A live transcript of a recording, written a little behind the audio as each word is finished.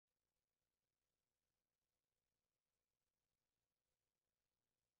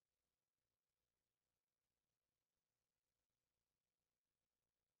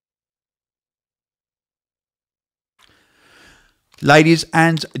Ladies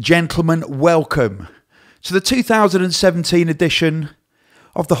and gentlemen, welcome to the 2017 edition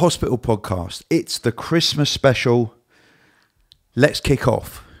of the Hospital Podcast. It's the Christmas special. Let's kick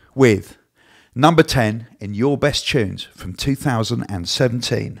off with number 10 in your best tunes from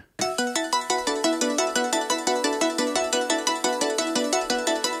 2017.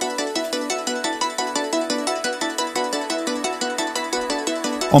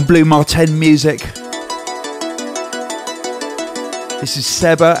 On Blue Martin Music, this is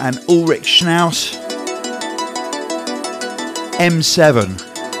Seba and Ulrich Schnaus, M7.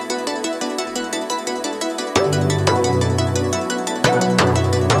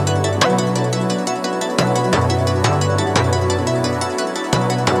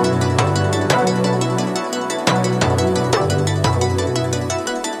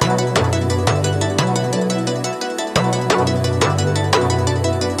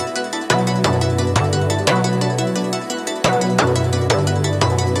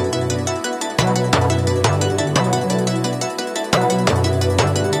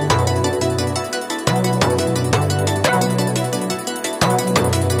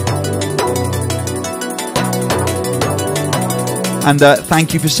 And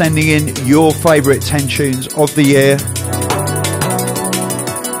thank you for sending in your favourite 10 tunes of the year.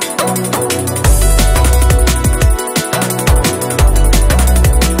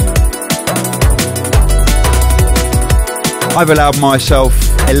 I've allowed myself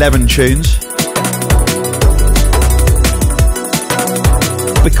 11 tunes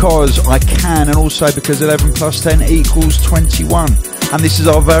because I can, and also because 11 plus 10 equals 21. And this is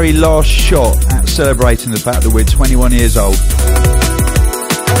our very last shot at celebrating the fact that we're 21 years old.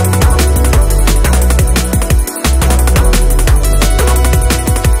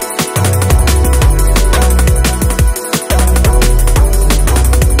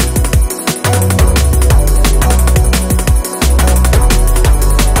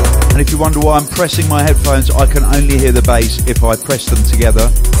 And if you wonder why I'm pressing my headphones, I can only hear the bass if I press them together,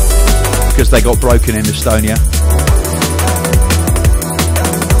 because they got broken in Estonia.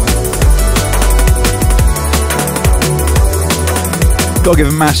 Got to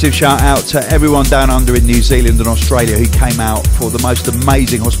give a massive shout out to everyone down under in New Zealand and Australia who came out for the most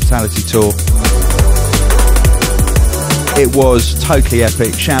amazing hospitality tour. It was totally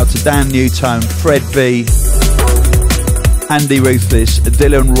epic. Shout out to Dan Newtone, Fred V, Andy Ruthless,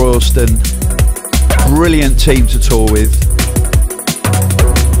 Dylan Royalston. Brilliant team to tour with.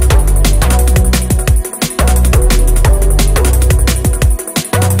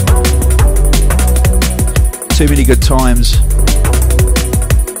 Too many good times.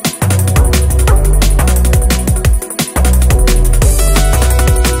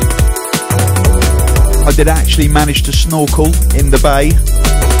 I did actually manage to snorkel in the bay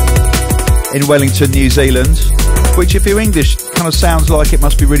in Wellington, New Zealand, which if you're English kind of sounds like it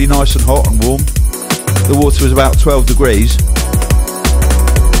must be really nice and hot and warm. The water was about 12 degrees.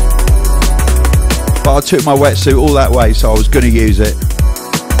 But I took my wetsuit all that way, so I was going to use it.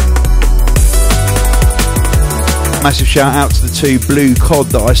 Massive shout out to the two blue cod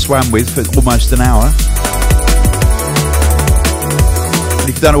that I swam with for almost an hour. And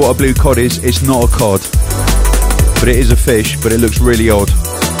if you don't know what a blue cod is, it's not a cod. But it is a fish, but it looks really odd.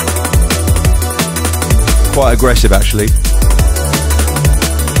 Quite aggressive, actually.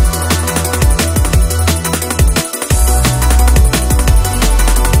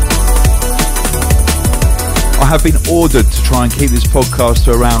 I have been ordered to try and keep this podcast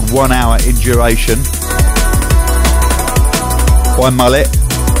to around 1 hour in duration by Mullet.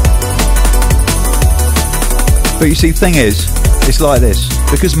 But you see, the thing is, it's like this.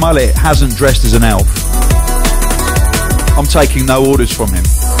 Because Mullet hasn't dressed as an elf, I'm taking no orders from him.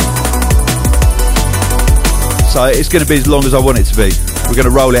 So it's going to be as long as I want it to be. We're going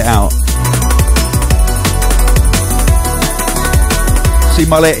to roll it out. See,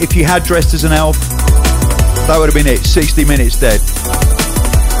 Mullet, if you had dressed as an elf, that would have been it. 60 minutes dead.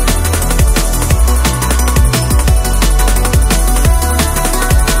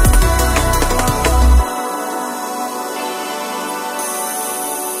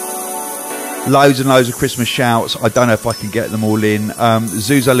 Loads and loads of Christmas shouts. I don't know if I can get them all in.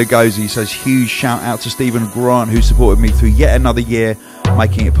 Zuza Lugosi says, huge shout out to Stephen Grant, who supported me through yet another year,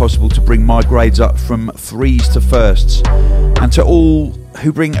 making it possible to bring my grades up from 3s to 1sts. And to all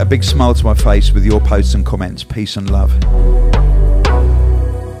who bring a big smile to my face with your posts and comments, peace and love.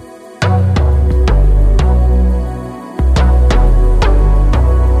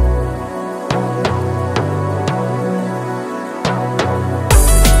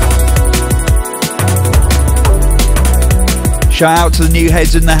 Shout out to the new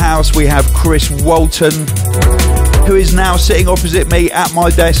heads in the house. We have Chris Walton, who is now sitting opposite me at my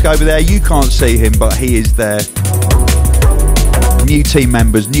desk over there. You can't see him, but he is there. New team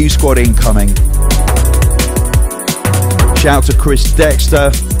members, new squad incoming. Shout out to Chris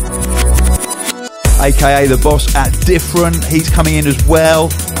Dexter, aka the boss at Different. He's coming in as well.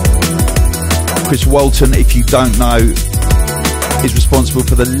 Chris Walton, if you don't know, is responsible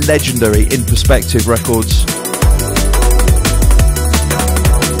for the legendary In Perspective records.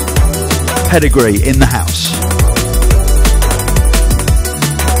 Pedigree in the house.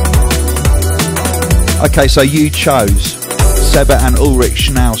 Okay, so you chose Seba and Ulrich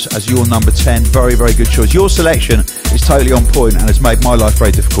Schnaus as your number 10. Very, very good choice. Your selection is totally on point and has made my life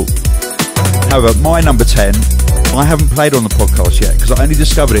very difficult. However, my number 10, I haven't played on the podcast yet because I only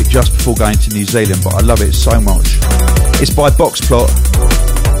discovered it just before going to New Zealand, but I love it so much. It's by Boxplot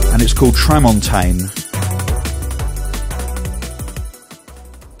and it's called Tramontane.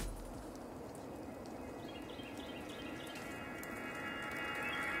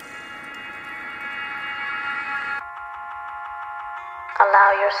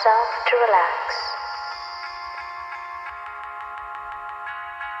 Allow yourself to relax.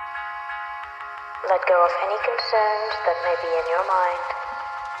 Let go of any concerns that may be in your mind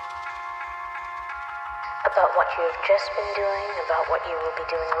about what you've just been doing, about what you will be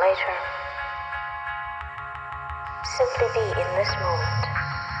doing later. Simply be in this moment.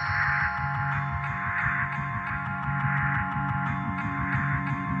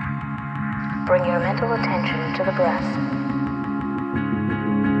 Bring your mental attention to the breath.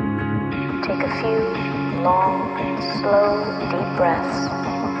 Take a few long, slow, deep breaths.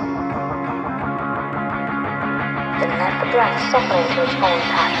 Then let the breath settle into its own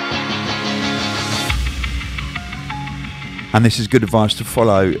pattern. And this is good advice to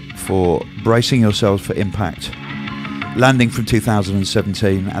follow for bracing yourselves for impact. Landing from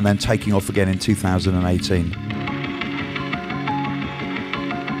 2017 and then taking off again in 2018.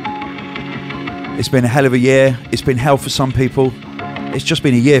 It's been a hell of a year. It's been hell for some people. It's just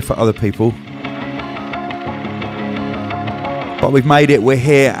been a year for other people. But we've made it, we're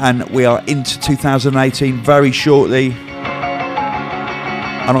here, and we are into 2018 very shortly.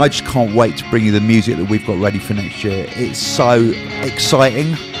 And I just can't wait to bring you the music that we've got ready for next year. It's so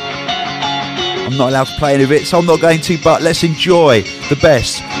exciting. I'm not allowed to play any of it, so I'm not going to, but let's enjoy the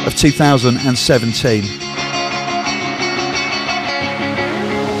best of 2017.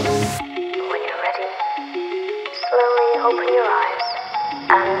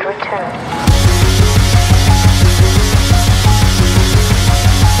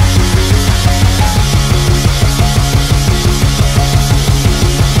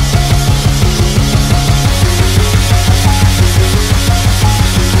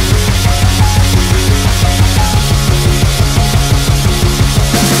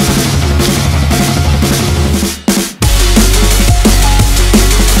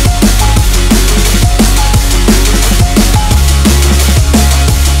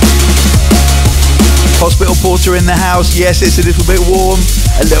 Hospital Porter in the house. Yes, it's a little bit warm,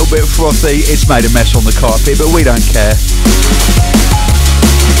 a little bit frothy. It's made a mess on the carpet, but we don't care.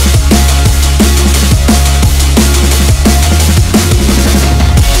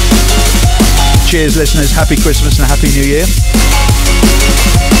 Cheers, listeners. Happy Christmas and Happy New Year.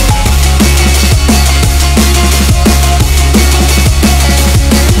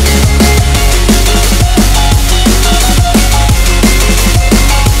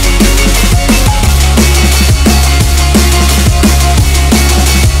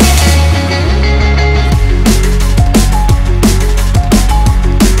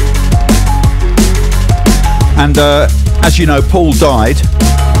 And as you know, Paul died.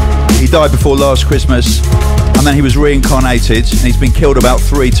 He died before last Christmas, and then he was reincarnated, and he's been killed about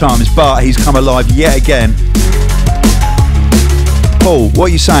 3 times, but he's come alive yet again. Paul, what are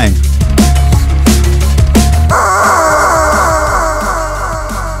you saying?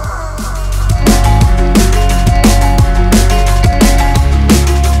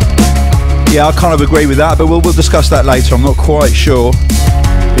 Yeah, I kind of agree with that, but we'll discuss that later. I'm not quite sure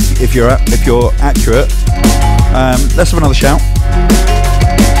if you're accurate. Let's have another shout.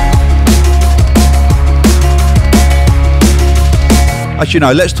 As you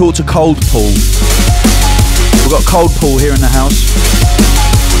know, let's talk to Cold Paul. We've got Cold Paul here in the house.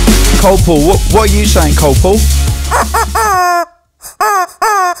 Cold Paul, what are you saying, Cold Paul?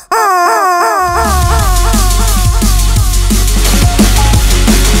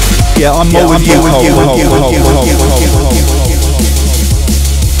 Yeah, I'm more with you, Cold.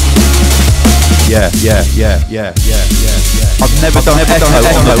 Yeah. I've never done echo on the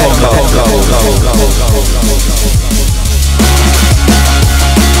podcast.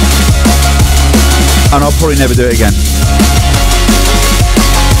 And I'll probably never do it again.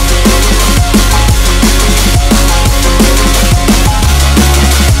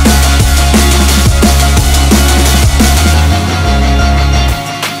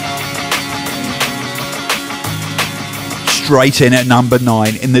 Straight in at number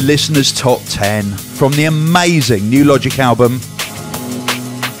 9 in the listeners' top 10 from the amazing New Logic album.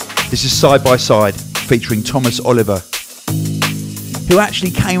 This is Side by Side featuring Thomas Oliver, who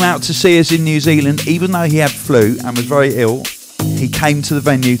actually came out to see us in New Zealand even though he had flu and was very ill. He came to the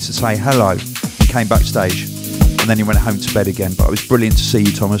venue to say hello. He came backstage and then he went home to bed again. But it was brilliant to see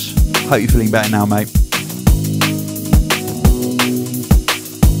you, Thomas. Hope you're feeling better now, mate.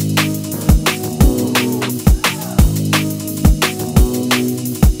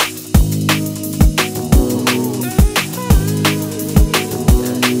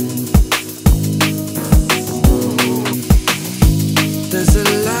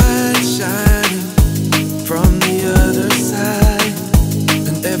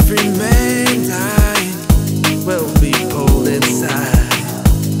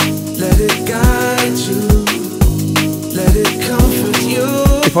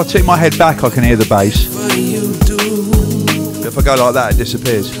 If I tip my head back, I can hear the bass. But if I go like that, it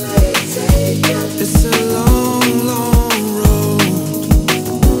disappears. It's a long, long road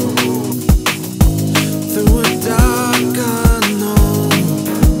through a dark unknown.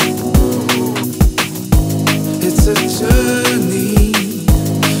 It's a journey,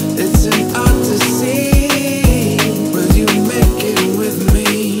 it's an odyssey. Will you make it with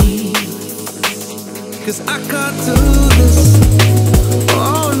me? 'Cause I can't do this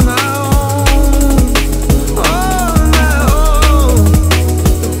on my own, on my own.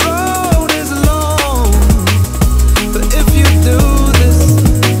 The road is long, but if you do this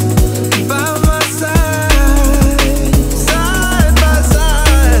by my side, side by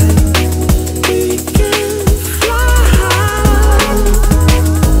side, we can fly.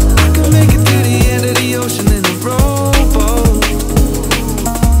 I can make it to the end of the ocean in a rowboat.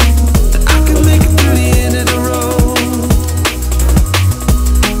 I can make it to the end of the road.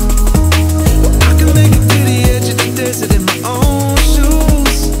 In my own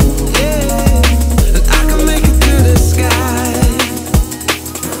shoes, yeah, and I can make it to the sky,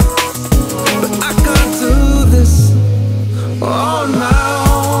 but I can't do this on my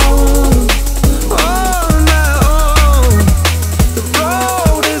own, on my own. The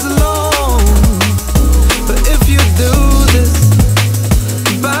road is long, but if you do this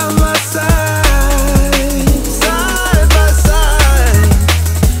by my side, side by side,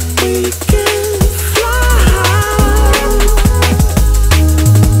 we can fly.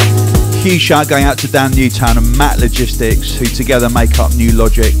 Huge shout going out to Dan Newtown and Matt Logistics, who together make up New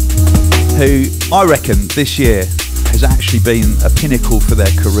Logic, who I reckon this year has actually been a pinnacle for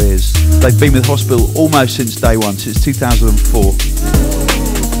their careers. They've been with Hospital almost since day one, since 2004,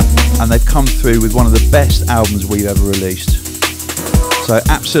 and they've come through with one of the best albums we've ever released. So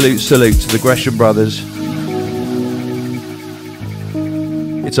absolute salute to the Gresham brothers.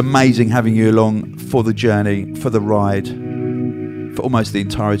 It's amazing having you along for the journey, for the ride, for almost the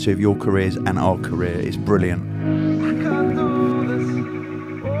entirety of your careers and our career. It's brilliant.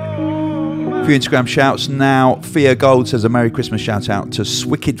 A few Instagram shouts now. Thea Gold says a Merry Christmas shout out to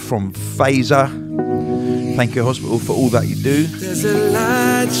Swicked from Phaser. Thank you, Hospital, for all that you do. There's a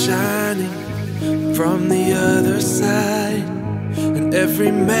light shining from the other side, and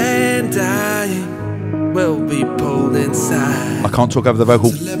every man dying will be pulled inside. I can't talk over the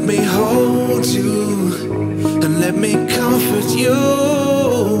vocal. So let me hold you and let me comfort you.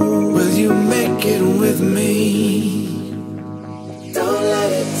 Will you make it with me? Don't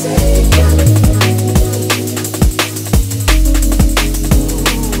let it take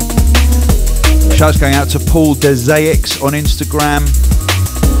you. Shouts going out to Paul Dezaix on Instagram,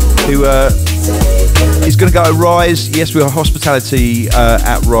 who is going to go at Rise. Yes, we are hospitality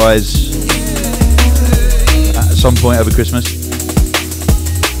at Rise at some point over Christmas.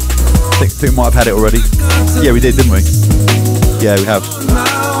 I think we might have had it already. Yeah, we did, didn't we? Yeah, we have.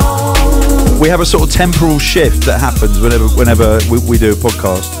 We have a sort of temporal shift that happens whenever we do a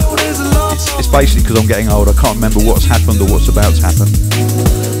podcast. It's basically because I'm getting old. I can't remember what's happened or what's about to happen.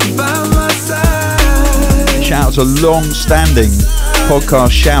 Shout out to long-standing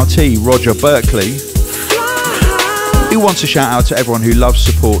podcast shoutee Roger Berkeley, who wants a shout out to everyone who loves,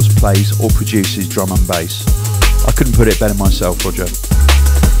 supports, plays or produces drum and bass. I couldn't put it better myself, Roger.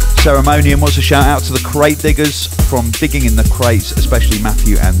 Ceremonium wants a shout out to the crate diggers from Digging in the Crates, especially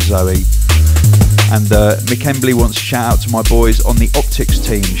Matthew and Zoe. And McKembley wants a shout out to my boys on the Optics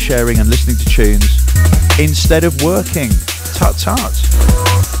team, sharing and listening to tunes instead of working. Tut tut.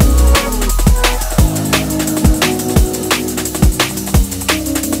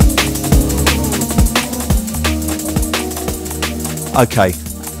 Okay.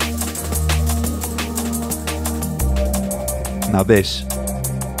 Now this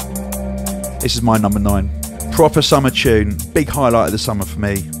is my number 9. Proper summer tune. Big highlight of the summer for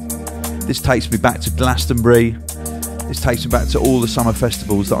me. This takes me back to Glastonbury. This takes me back to all the summer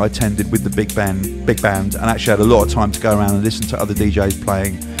festivals that I attended with the big band, and actually had a lot of time to go around and listen to other DJs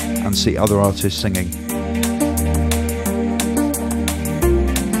playing and see other artists singing.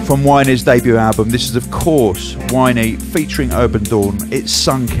 From Winey's debut album, this is of course Winey featuring Urban Dawn. It's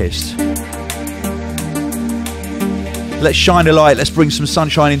Sun-Kissed. Let's shine a light, let's bring some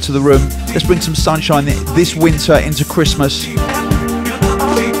sunshine into the room. Let's bring some sunshine this winter into Christmas.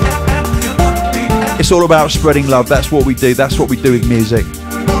 It's all about spreading love. That's what we do. That's what we do with music.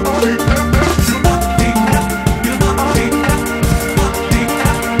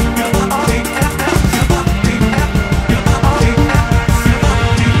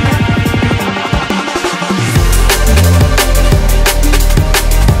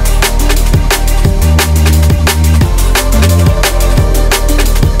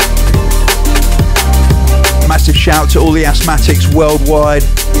 Massive shout to all the asthmatics worldwide.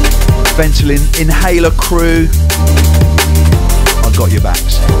 Ventolin Inhaler crew, I've got your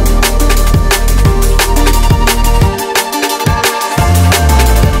backs.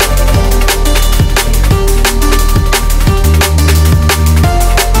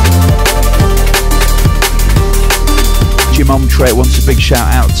 Jim Omtret wants a big shout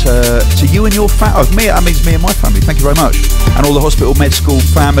out to you and your family. That means me and my family. Thank you very much. And all the Hospital Med School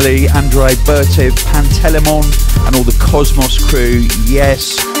family, Andre, Bertiv, Pantelimon, and all the Cosmos crew.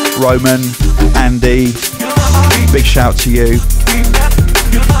 Yes. Roman, Andy, big shout to you.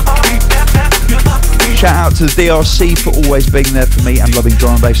 Shout out to the DRC for always being there for me and loving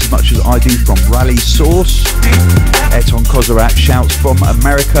drum and bass as much as I do. From Rally Source, Eton Kozarak shouts from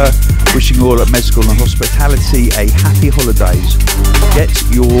America, wishing you all at Med School and Hospitality a happy holidays. Get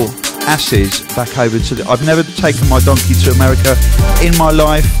your asses back over to I've never taken my donkey to America in my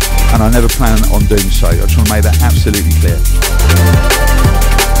life, and I never plan on doing so. I just want to make that absolutely clear.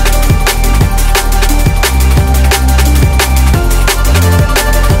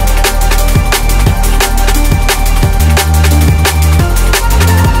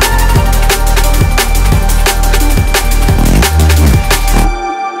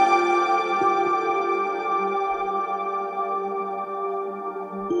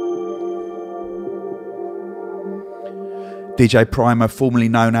 DJ Primer, formerly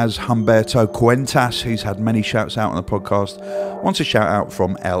known as Humberto Cuentas, who's had many shouts out on the podcast, wants a shout out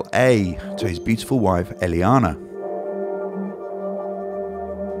from LA to his beautiful wife, Eliana.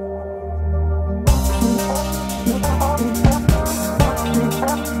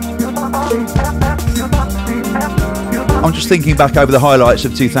 I'm just thinking back over the highlights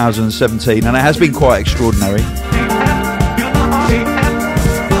of 2017, and it has been quite extraordinary.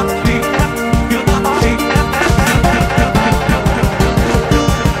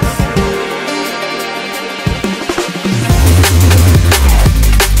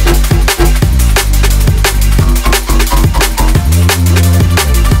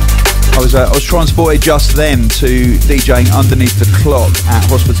 I was transported just then to DJing underneath the clock at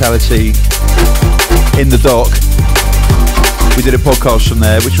Hospitality in the dock. We did a podcast from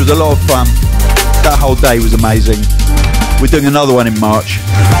there, which was a lot of fun. That whole day was amazing. We're doing another one in March.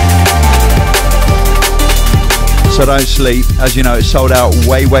 So don't sleep. As you know, it's sold out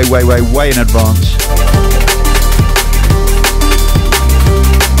way in advance.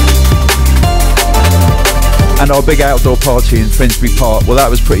 And our big outdoor party in Finsbury Park, well, that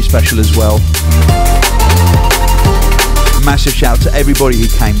was pretty special as well. Massive shout to everybody who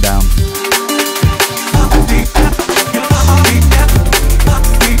came down.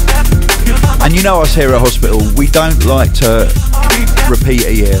 And you know us here at Hospital, we don't like to repeat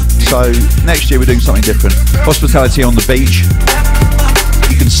a year. So next year we're doing something different. Hospitality on the beach.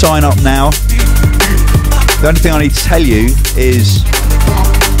 You can sign up now. The only thing I need to tell you is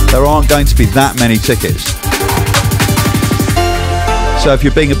there aren't going to be that many tickets. So if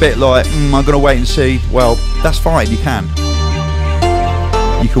you're being a bit like, I'm going to wait and see, well, that's fine, you can.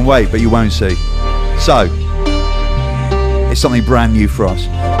 You can wait, but you won't see. So, it's something brand new for us.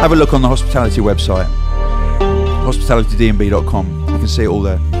 Have a look on the Hospitality website, hospitalitydnb.com. You can see it all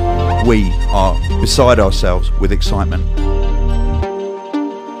there. We are beside ourselves with excitement.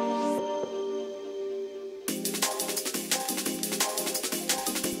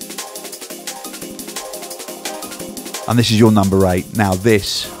 And this is your number 8. Now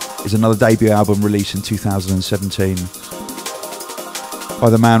this is another debut album released in 2017 by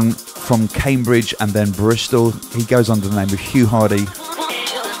the man from Cambridge and then Bristol. He goes under the name of Hugh Hardy.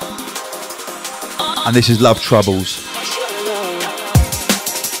 And this is Love Troubles.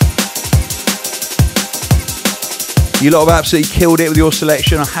 You lot have absolutely killed it with your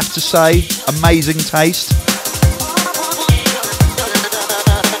selection, I have to say. Amazing taste.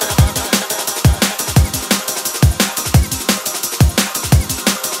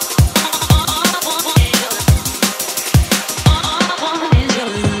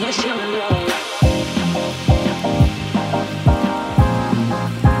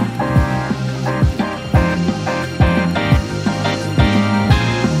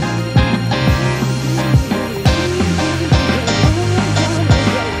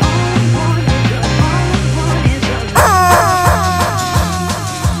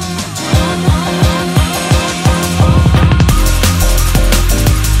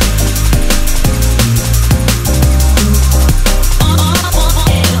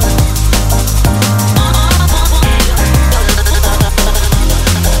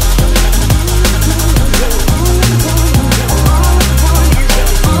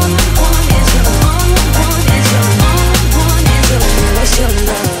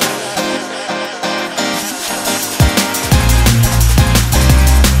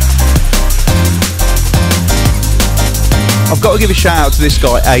 I've got to give a shout out to this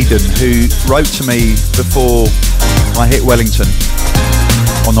guy Aidan, who wrote to me before I hit Wellington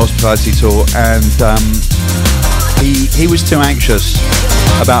on the hospitality tour, and he was too anxious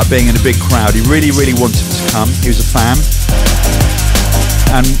about being in a big crowd. He really wanted to come. He was a fan,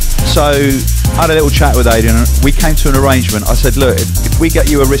 and so I had a little chat with Aidan and we came to an arrangement. I said, look, if we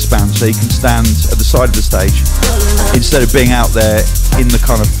get you a wristband so you can stand at the side of the stage instead of being out there in the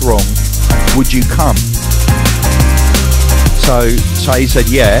kind of throng, would you come? So he said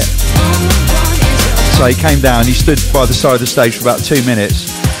yeah. So he came down, he stood by the side of the stage for about 2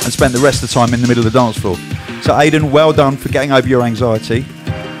 minutes and spent the rest of the time in the middle of the dance floor. So Aidan, well done for getting over your anxiety,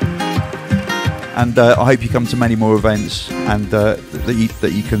 and I hope you come to many more events, and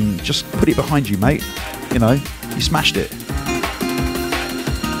that you can just put it behind you, mate. You know, you smashed it.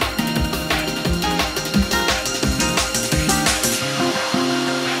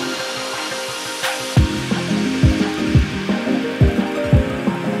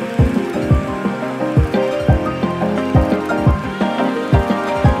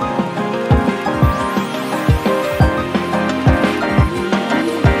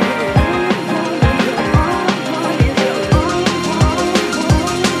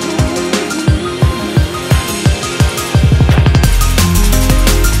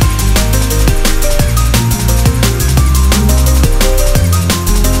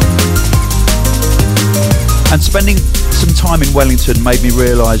 And spending some time in Wellington made me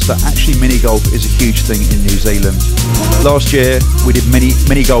realise that actually mini golf is a huge thing in New Zealand. Last year we did mini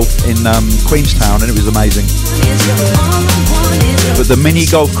golf in Queenstown, and it was amazing. But the mini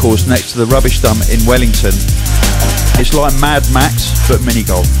golf course next to the rubbish dump in Wellington, it's like Mad Max but mini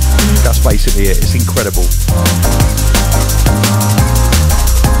golf. That's basically it. It's incredible.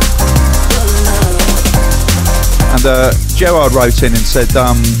 And Gerard wrote in and said,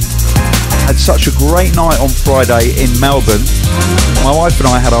 had such a great night on Friday in Melbourne. My wife and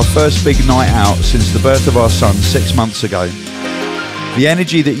I had our first big night out since the birth of our son 6 months ago. The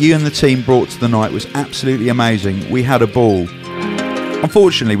energy that you and the team brought to the night was absolutely amazing. We had a ball.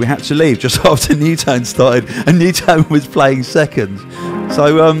 Unfortunately, we had to leave just after Newtown started, and Newtown was playing second.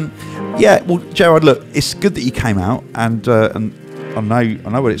 So, yeah, well, Gerard, look, it's good that you came out, and I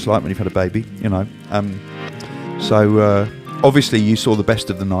know what it's like when you've had a baby, you know. Obviously, you saw the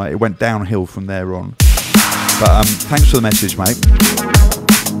best of the night. It went downhill from there on. But thanks for the message, mate.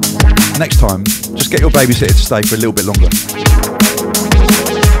 Next time, just get your babysitter to stay for a little bit longer.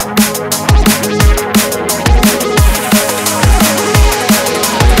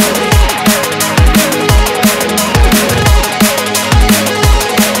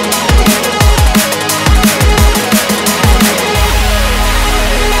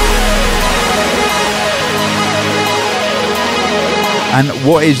 And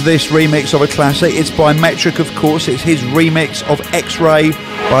what is this remix of a classic? It's by Metric, of course. It's his remix of X-Ray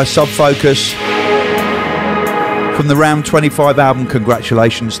by Subfocus from the Ram 25 album.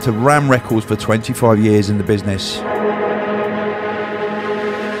 Congratulations to Ram Records for 25 years in the business.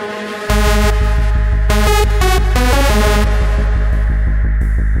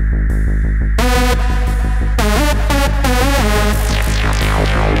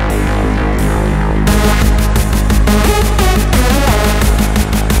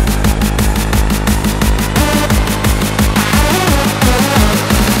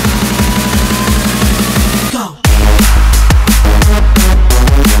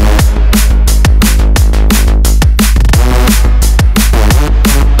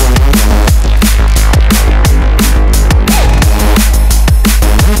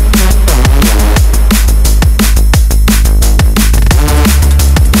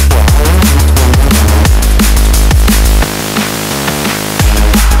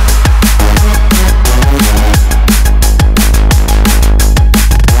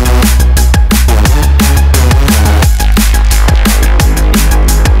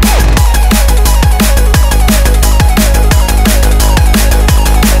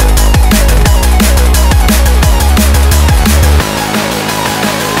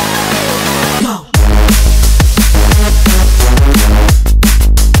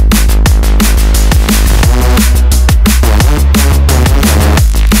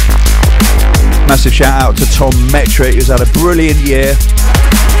 Massive shout out to Tom Metric, who's had a brilliant year.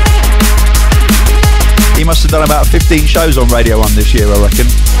 He must have done about 15 shows on Radio 1 this year, I reckon.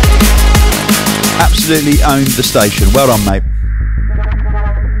 Absolutely owned the station. Well done, mate.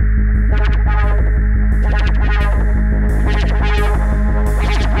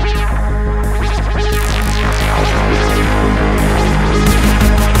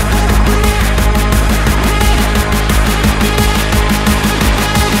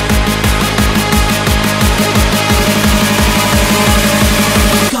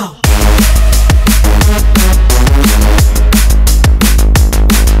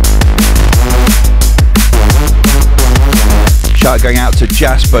 Shout going out to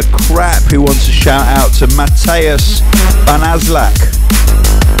Jasper Crap, who wants to shout out to Mateus Banazlak.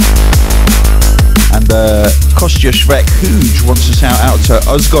 And Kostya Shrek Huge wants to shout out to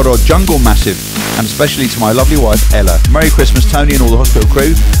Ozgorod Jungle Massive, and especially to my lovely wife Ella. Merry Christmas, Tony, and all the hospital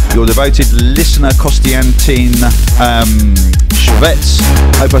crew. Your devoted listener, Kostiantin Shvets.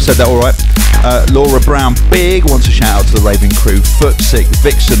 Hope I said that all right. Laura Brown Big wants to shout out to the Raving crew, Footsick,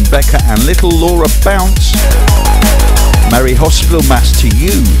 Vixen, Becca, and little Laura Bounce. Merry Hospital Mass to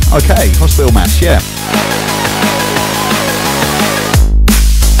you. Okay, Hospital Mass, yeah.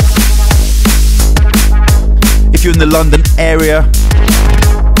 If you're in the London area,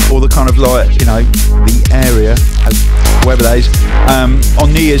 or the kind of like, you know, the area, wherever that is,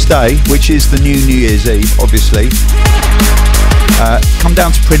 on New Year's Day, which is the new New Year's Eve, obviously, come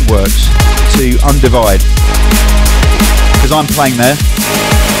down to Printworks to Undivide, because I'm playing there,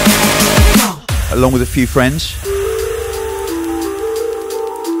 along with a few friends.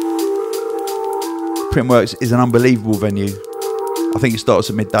 Printworks is an unbelievable venue. I think it starts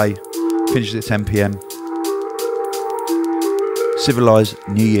at midday, finishes at 10 PM. Civilised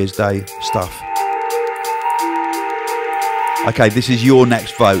New Year's Day stuff. Okay, this is your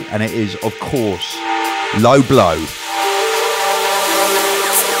next vote, and it is, of course, Low Blow.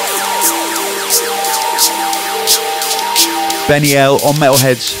 Benny L on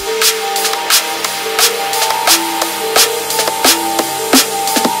Metalheads.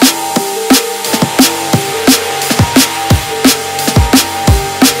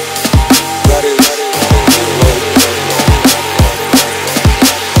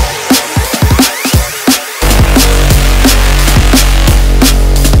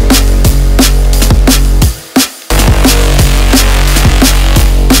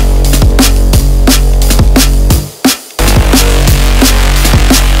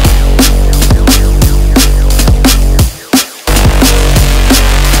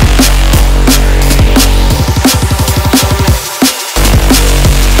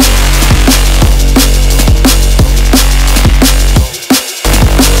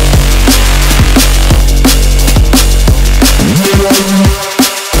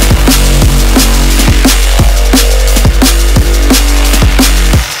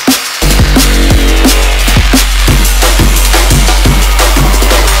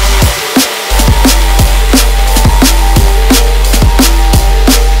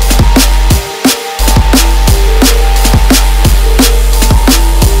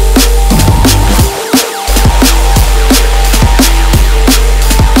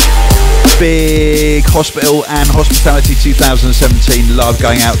 Big Hospital and Hospitality 2017 love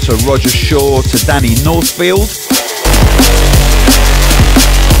going out to Roger Shaw, to Danny Northfield,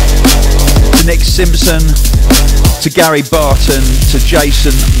 to Nick Simpson, to Gary Barton, to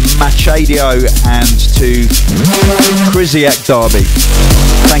Jason Machado, and to Kriziak Derby.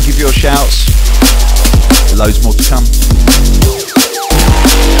 Thank you for your shouts. Loads more to come.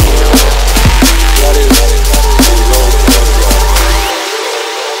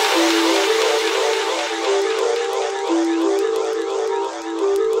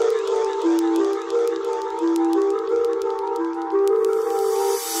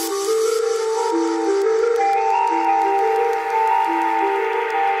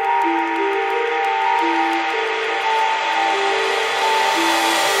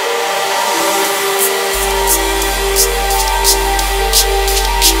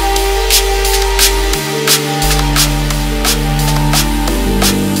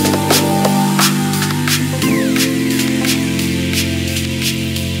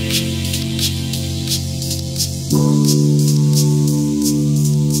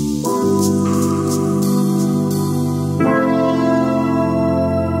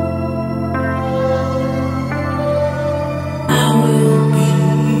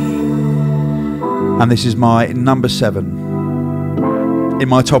 And this is my number 7 in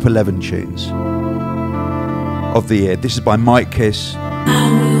my top 11 tunes of the year. This is by Mike Kiss.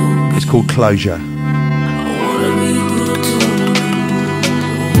 It's called Closure.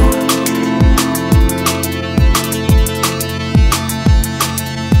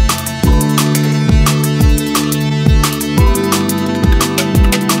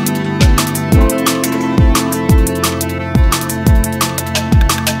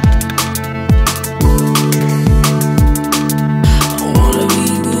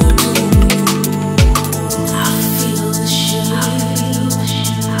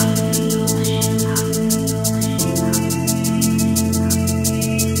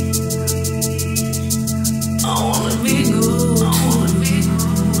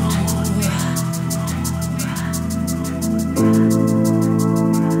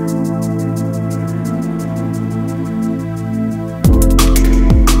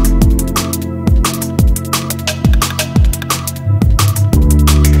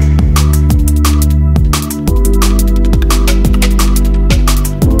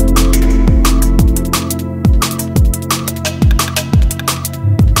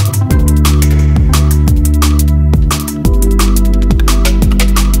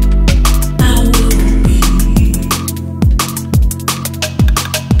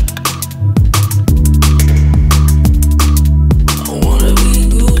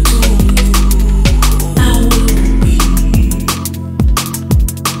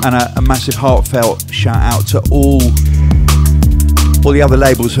 And a massive heartfelt shout out to all the other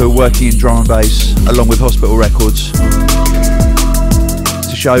labels who are working in drum and bass along with Hospital Records.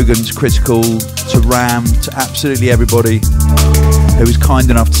 To Shogun, to Critical, to Ram, to absolutely everybody who is kind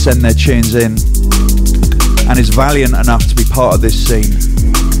enough to send their tunes in and is valiant enough to be part of this scene.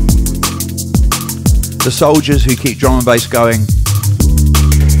 The soldiers who keep drum and bass going.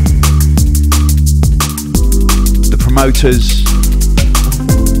 The promoters,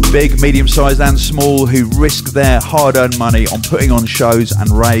 big, medium-sized and small, who risk their hard-earned money on putting on shows and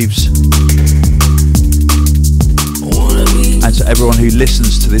raves. And to everyone who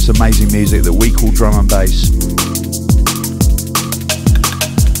listens to this amazing music that we call drum and bass.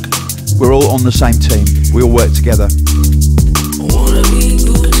 We're all on the same team. We all work together.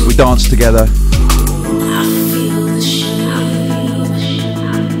 We dance together.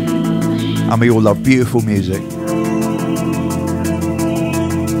 And we all love beautiful music.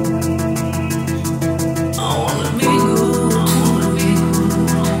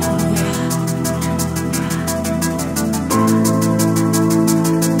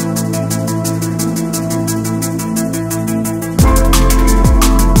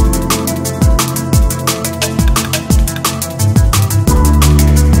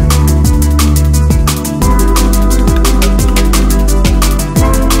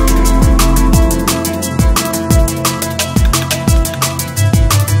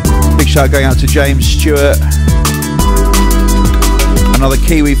 Shout going out to James Stewart, another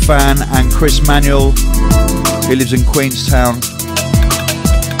Kiwi fan, and Chris Manuel, who lives in Queenstown.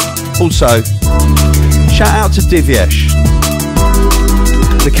 Also, shout out to Divyesh,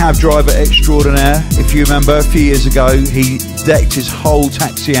 the cab driver extraordinaire. If you remember, a few years ago, he decked his whole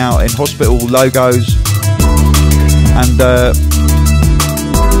taxi out in hospital logos, and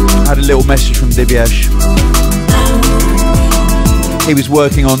had a little message from Divyesh. He was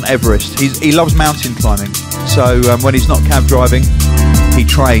working on Everest. He loves mountain climbing, so when he's not cab driving, he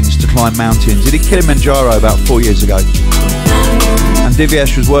trains to climb mountains. He did Kilimanjaro about 4 years ago, and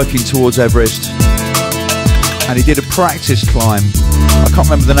Divyesh was working towards Everest, and he did a practice climb. I can't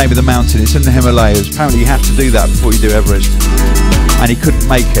remember the name of the mountain. It's in the Himalayas. Apparently you have to do that before you do Everest, and he couldn't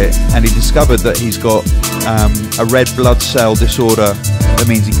make it, and he discovered that he's got a red blood cell disorder. That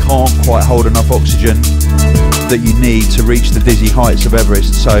means he can't quite hold enough oxygen that you need to reach the dizzy heights of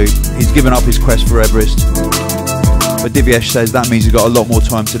Everest, so he's given up his quest for Everest. But Divyesh says that means he's got a lot more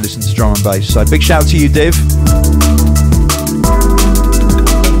time to listen to drum and bass, so big shout to you, Div.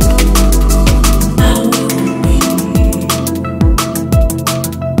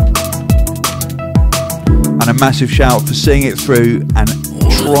 And a massive shout for seeing it through and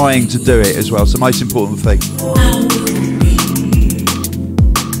trying to do it as well. It's the most important thing.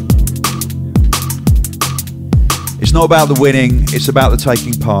 It's not about the winning, it's about the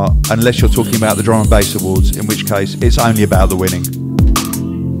taking part, unless you're talking about the Drum and Bass Awards, in which case it's only about the winning.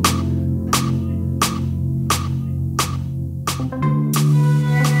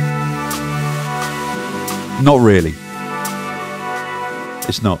 Not really.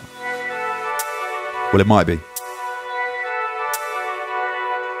 It's not. Well, it might be.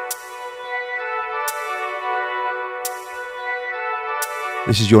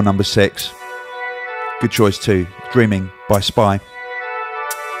 This is your number 6. Good choice too. Dreaming by Spy.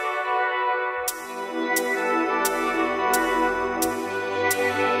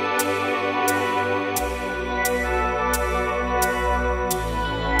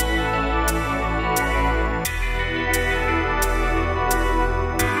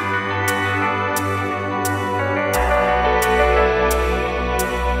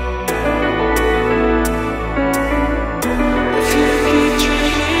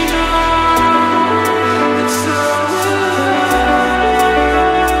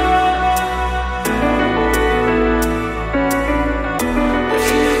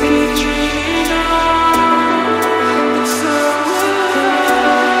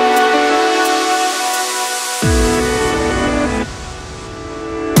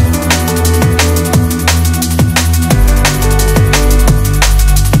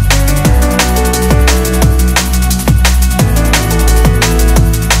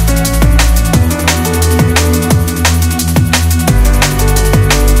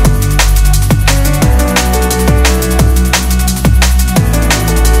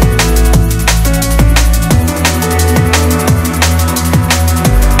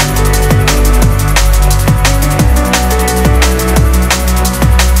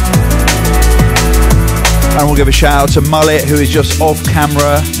 And we'll give a shout out to Mullet, who is just off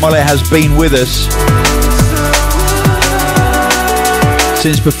camera. Mullet has been with us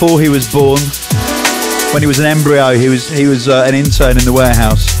since before he was born. When he was an embryo, he was an intern in the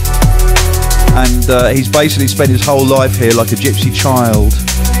warehouse. and he's basically spent his whole life here like a gypsy child.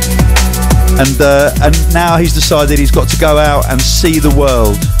 And now he's decided he's got to go out and see the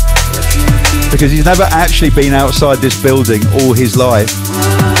world, because he's never actually been outside this building all his life.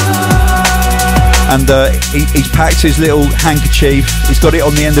 And he's packed his little handkerchief, he's got it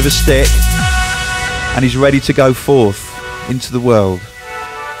on the end of a stick, and he's ready to go forth into the world.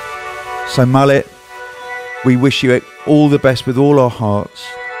 So Mullet, we wish you all the best with all our hearts,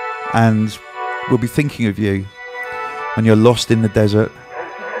 and we'll be thinking of you when you're lost in the desert,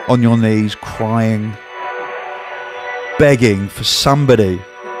 on your knees, crying, begging for somebody,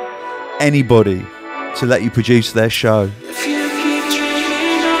 anybody, to let you produce their show.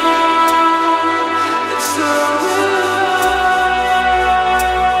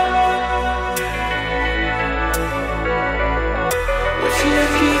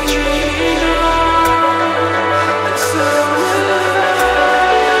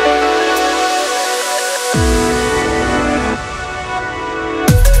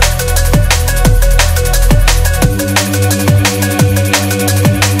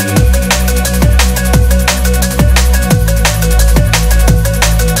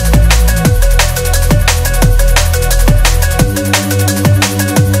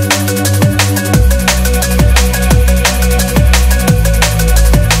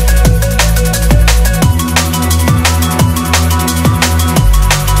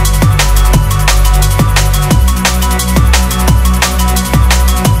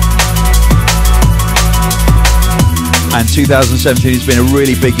 And 2017 has been a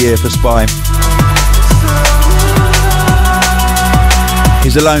really big year for Spy.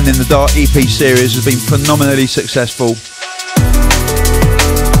 His Alone in the Dark EP series has been phenomenally successful.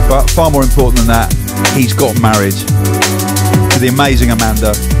 But far more important than that, he's got married to the amazing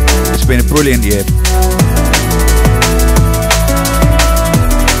Amanda. It's been a brilliant year.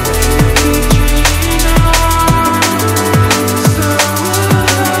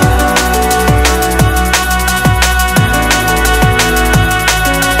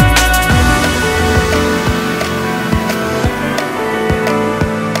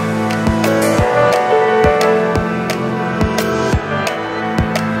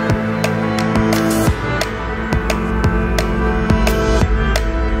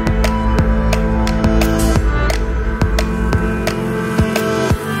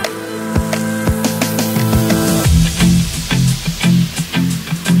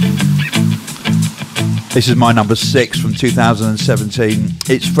 This is my number 6 from 2017.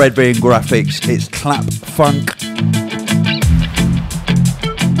 It's Fred V and Graphics. It's Clap Funk.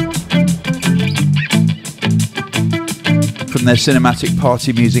 From their Cinematic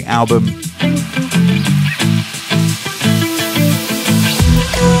Party Music album.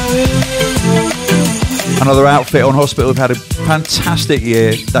 Another outfit on Hospital have had a fantastic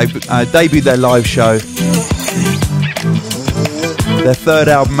year. They debuted their live show. Their third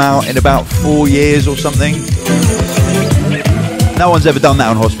album out in about 4 years or something. No one's ever done that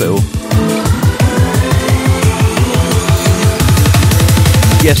on Hospital.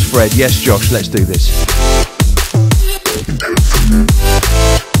 Yes, Fred. Yes, Josh. Let's do this.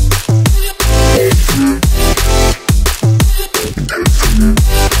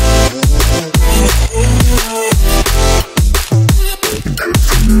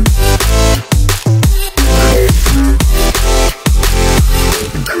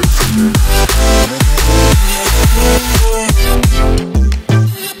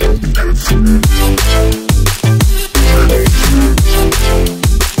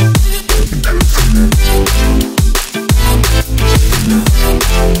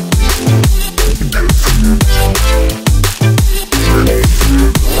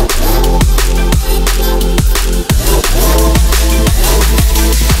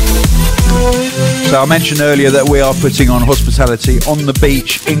 So I mentioned earlier that we are putting on Hospitality on the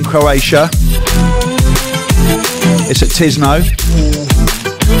beach in Croatia. It's at Tisno.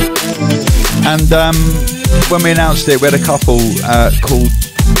 And when we announced it, we had a couple called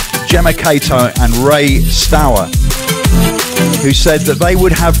Gemma Cato and Ray Stour, who said that they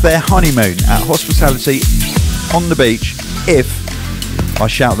would have their honeymoon at Hospitality on the beach if I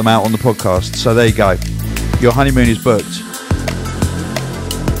shout them out on the podcast. So there you go. Your honeymoon is booked.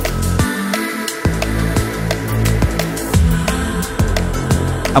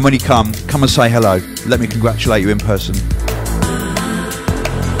 And when you come and say hello. Let me congratulate you in person.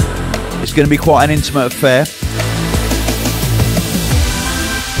 It's going to be quite an intimate affair.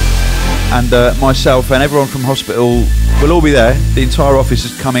 And myself and everyone from Hospital will all be there. The entire office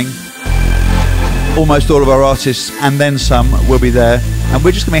is coming. Almost all of our artists and then some will be there. And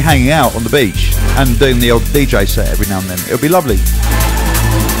we're just going to be hanging out on the beach and doing the old DJ set every now and then. It'll be lovely.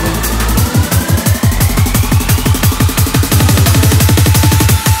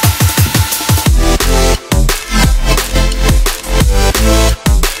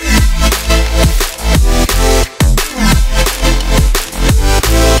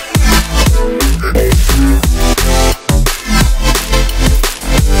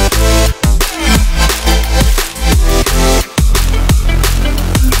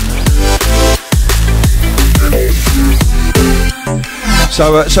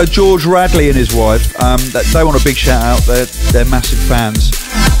 So George Radley and his wife, they want a big shout out. They're massive fans.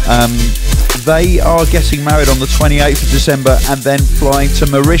 They are getting married on the 28th of December and then flying to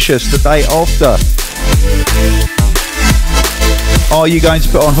Mauritius the day after. Are you going to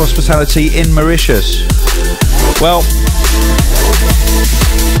put on hospitality in Mauritius? Well,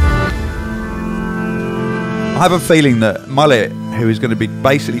 I have a feeling that Mullet, who is going to be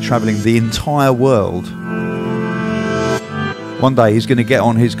basically travelling the entire world, one day he's going to get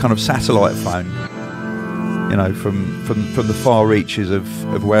on his kind of satellite phone, you know, from the far reaches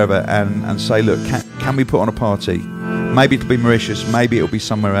of wherever, and say, look, can we put on a party? Maybe it'll be Mauritius, maybe it'll be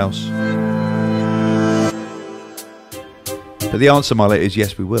somewhere else. But the answer, Mullet, is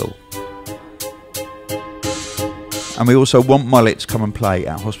yes, we will. And we also want Mullet to come and play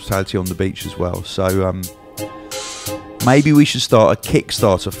at Hospitality on the Beach as well. So maybe we should start a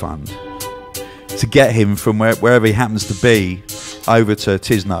Kickstarter fund to get him from wherever he happens to be over to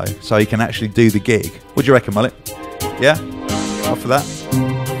Tisno, so he can actually do the gig. What do you reckon, Mullet? Yeah? Up for that?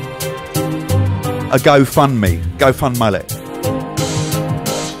 A GoFundMe. GoFund Mullet.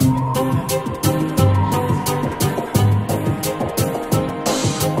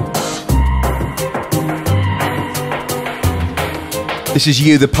 This is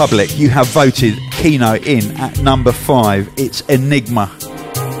you, the public. You have voted Keno in at number 5. It's Enigma.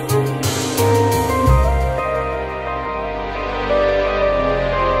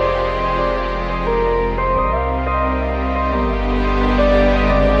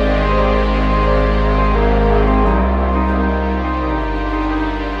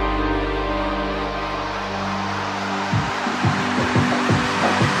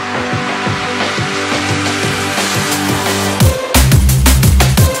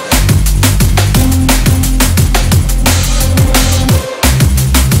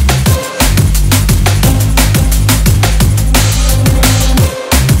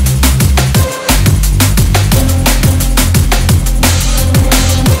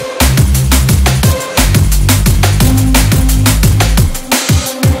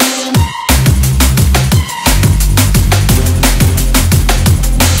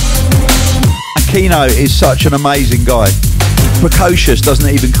 Keno is such an amazing guy. Precocious doesn't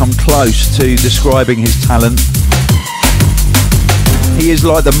even come close to describing his talent. He is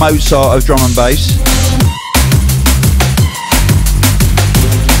like the Mozart of drum and bass.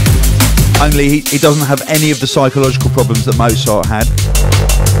 Only he doesn't have any of the psychological problems that Mozart had.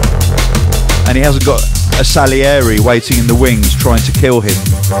 And he hasn't got a Salieri waiting in the wings trying to kill him.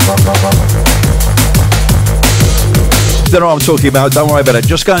 If you don't know what I'm talking about, don't worry about it.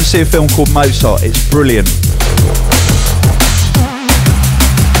 Just go and see a film called Mozart. It's brilliant.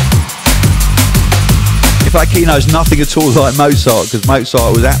 In fact, Keno's nothing at all like Mozart, because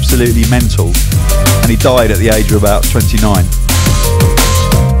Mozart was absolutely mental and he died at the age of about 29.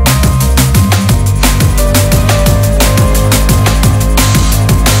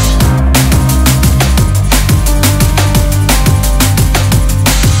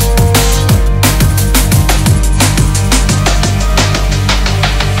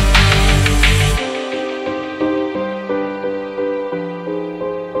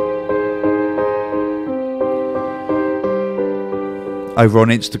 Over on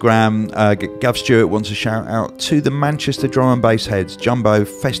Instagram, Gav Stewart wants a shout out to the Manchester drum and bass heads. Jumbo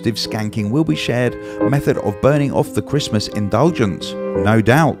festive skanking will be shared method of burning off the Christmas indulgence. No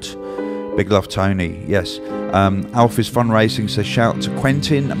doubt. Big love, Tony. Yes. Alpha's Fun Racing says shout to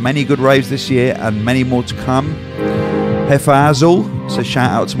Quentin. Many good raves this year and many more to come. Hefa Azul says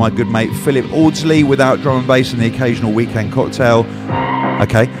shout out to my good mate Philip Audsley. Without drum and bass and the occasional weekend cocktail,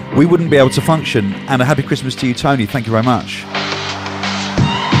 okay, we wouldn't be able to function. And a happy Christmas to you, Tony. Thank you very much.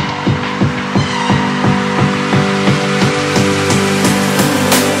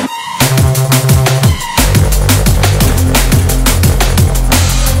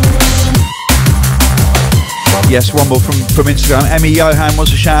 Yes, one more from Instagram. Emmy Johan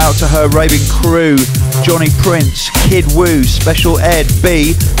wants a shout out to her raving crew, Johnny Prince, Kid Woo, Special Ed,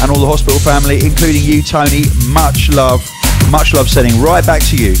 B, and all the hospital family, including you, Tony. Much love sending right back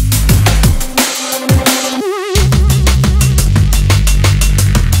to you.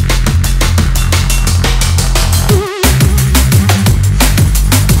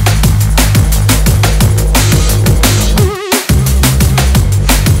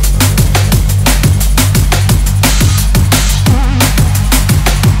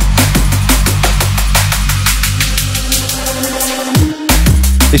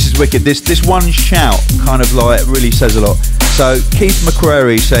 This is wicked. This one shout kind of like really says a lot. So Keith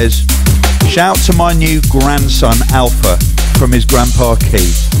McCrary says, shout to my new grandson Alpha from his grandpa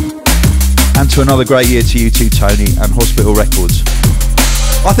Keith. And to another great year to you too, Tony, and Hospital Records.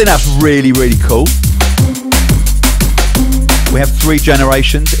 I think that's really, really cool. We have 3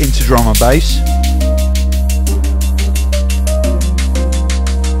 generations into drum and bass.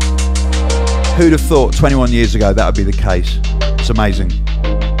 Who'd have thought 21 years ago that would be the case? It's amazing.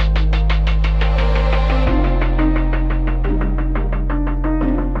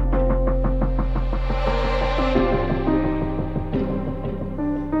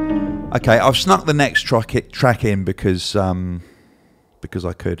 Okay, I've snuck the next track in because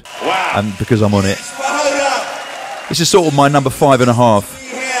I could. Wow. And because I'm on it. This is sort of my number 5.5. You are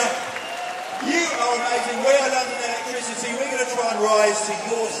amazing. We are London Electricity. We're going to try and rise to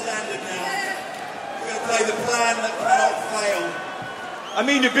your standard now. We're going to play the plan that cannot fail. I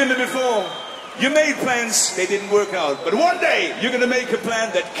mean, you've been there before. You made plans, they didn't work out. But one day, you're going to make a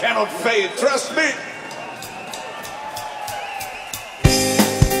plan that cannot fail. Trust me.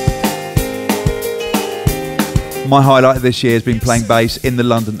 My highlight of this year has been playing bass in the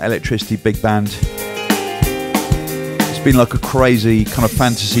London Electricity Big Band. It's been like a crazy kind of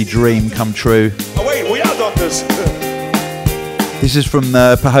fantasy dream come true. Oh wait, we are doctors. This is from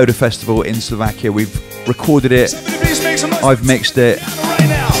the Pahoda Festival in Slovakia. We've recorded it, I've mixed it,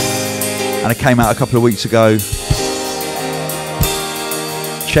 and it came out a couple of weeks ago.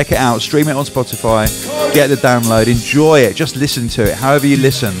 Check it out, stream it on Spotify, get the download, enjoy it, just listen to it, however you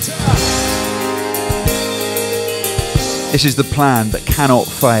listen. This is the plan that cannot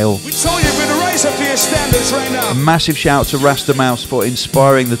fail. We told you we're going to raise up to your standards right now. A massive shout to Rasta Mouse for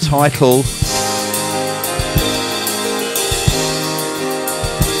inspiring the title.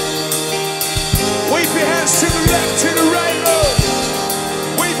 Wave your hands to the left, to the right, Lord.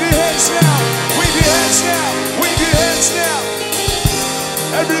 Wave your hands now. Wave your hands now. Wave your hands now.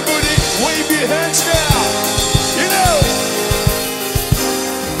 Everybody, wave your hands now. You know.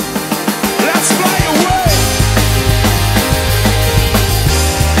 Let's fly away.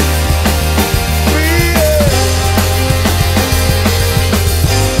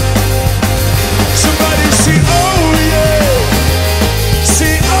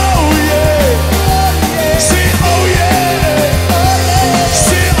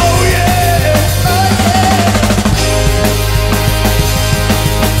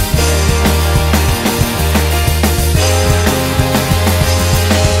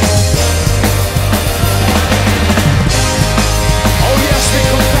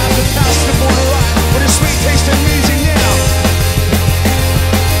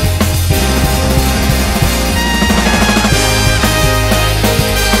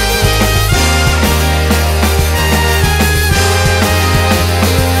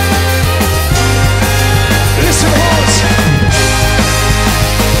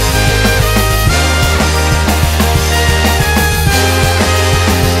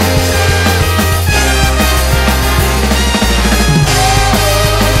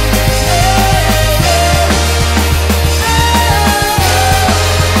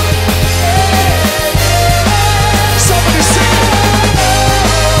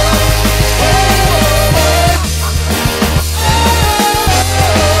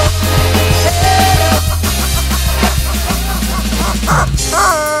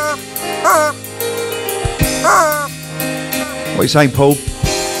 What are you saying, Paul?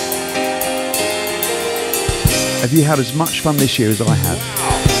 Have you had as much fun this year as I have?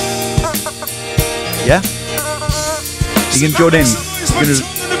 Yeah? You can join in. You're going to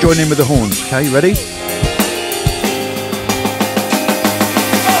join in with the horns, okay? You ready?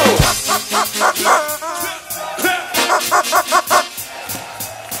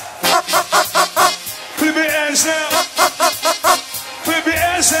 Flip your hands now. Flip your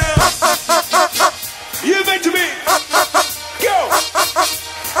hands now. You meant to be. Go.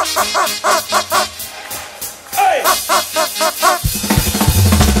 Hey.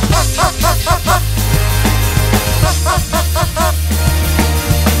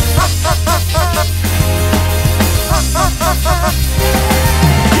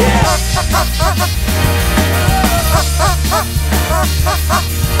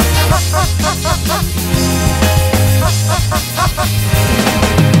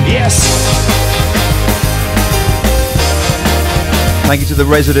 Yes. Thank you to the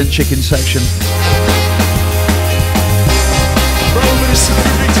resident chicken section.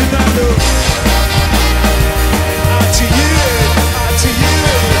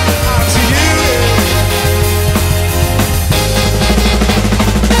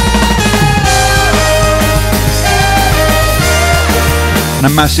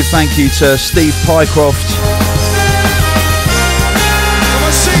 And a massive thank you to Steve Pycroft,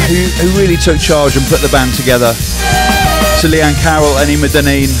 who really took charge and put the band together. To Leanne Carroll and Emma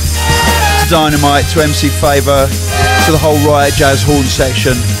Deneen, to Dynamite, to MC Favour, to the whole Riot Jazz horn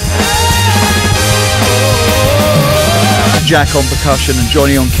section, to Jack on percussion and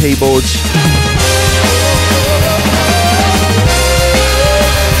Johnny on keyboards.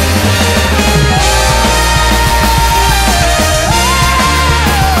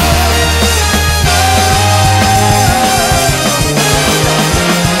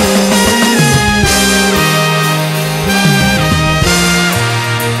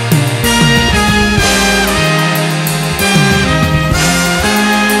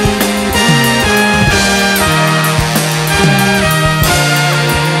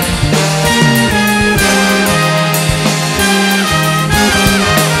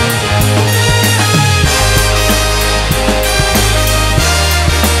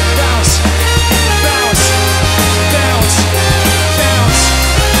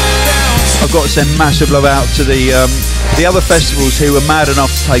 I've got to send massive love out to the other festivals who were mad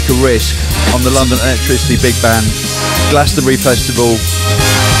enough to take a risk on the London Electricity Big Band, Glastonbury Festival,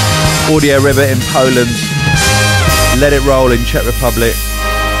 Audio River in Poland, Let It Roll in Czech Republic,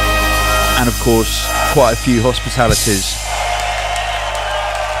 and of course quite a few hospitalities.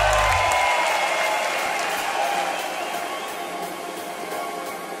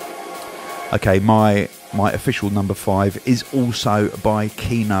 Okay, my official number 5 is also by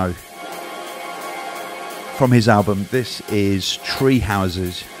Kino. From his album, this is Tree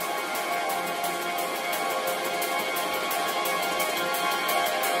Houses.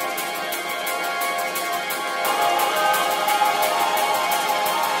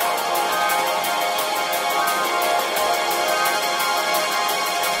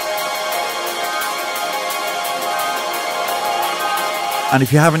 And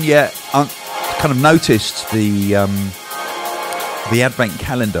if you haven't yet kind of noticed the advent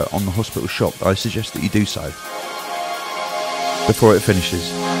calendar on the hospital shop, I suggest that you do so before it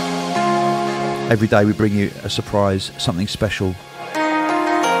finishes. Every day we bring you a surprise, something special,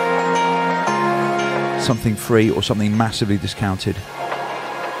 something free or something massively discounted,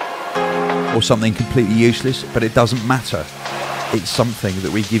 or something completely useless, but it doesn't matter. It's something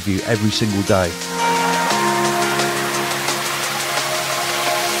that we give you every single day.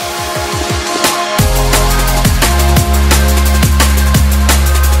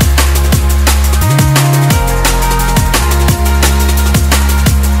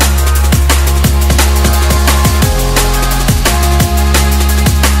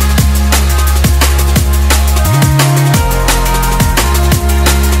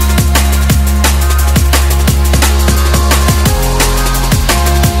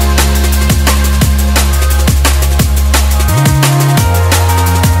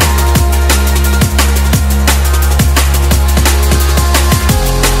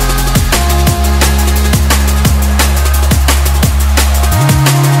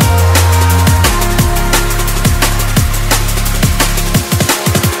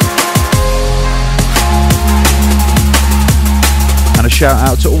 Shout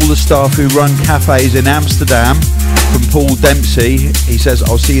out to all the staff who run cafes in Amsterdam. From Paul Dempsey, he says,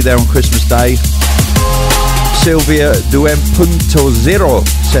 I'll see you there on Christmas Day. Sylvia Duem.0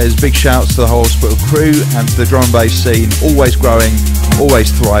 says, big shouts to the whole hospital crew and to the drum and bass scene, always growing, always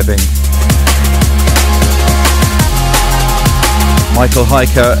thriving. Michael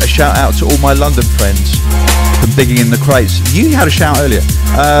Hiker, a shout out to all my London friends from digging in the crates. You had a shout earlier.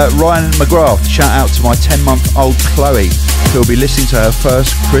 Ryan McGrath, shout out to my 10-month-old Chloe, who'll be listening to her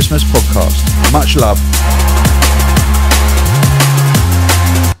first Christmas podcast. Much love.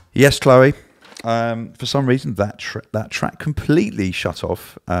 Yes, Chloe. For some reason, that track completely shut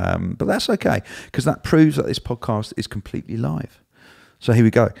off, but that's okay, because that proves that this podcast is completely live. So here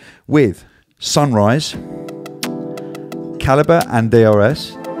we go with Sunrise, Calibre and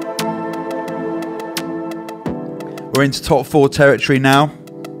DRS. We're into top 4 territory now.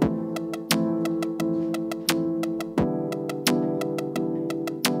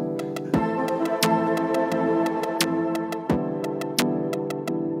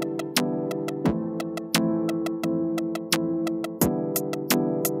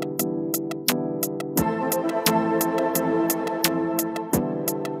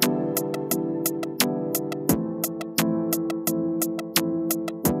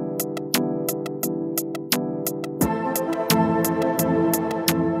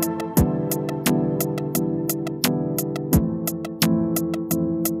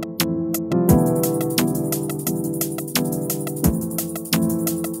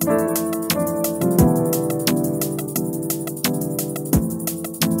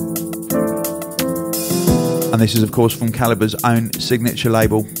 And this is, of course, from Calibre's own signature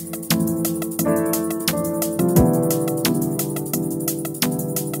label.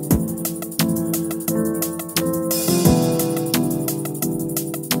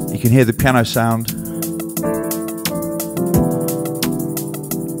 can hear the piano sound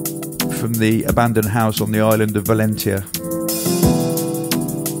from the abandoned house on the island of Valentia.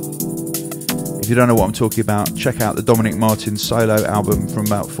 If you don't know what I'm talking about, check out the Dominic Martin solo album from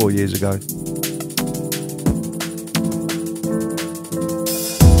about 4 years ago.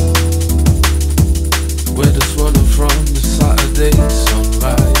 We're just running from the Saturday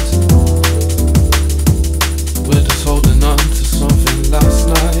sunrise. We're just holding on to something last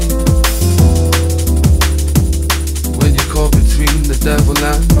night. When you're caught between the devil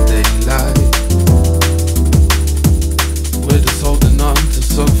and daylight. We're just holding on to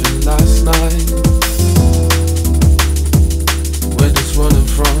something last night. We're just running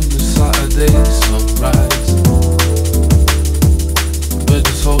from the Saturday sunrise. We're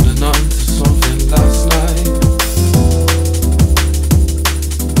just holding on to something last night.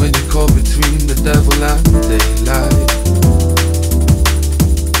 When you're caught between the devil and daylight.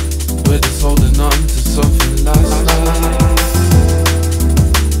 We're just holding on to something last night.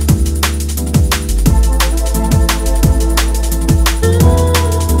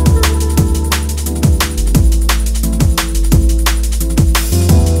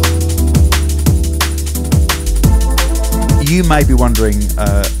 You may be wondering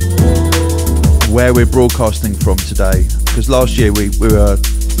where we're broadcasting from today, because last year we were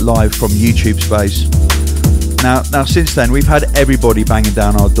live from YouTube space. Now since then we've had everybody banging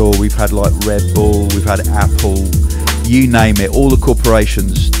down our door. We've had like Red Bull, we've had Apple, you name it, all the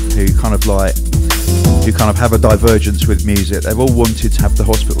corporations who kind of have a divergence with music. They've all wanted to have the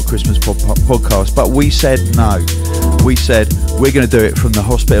Hospital Christmas podcast, but we said no. We said we're going to do it from the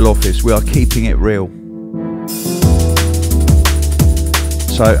hospital office. We are keeping it real.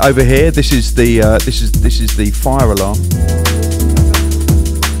 So over here, this is the fire alarm.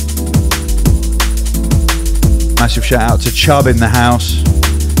 Massive shout out to Chubb in the house.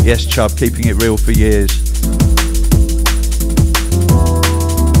 Yes, Chubb, keeping it real for years.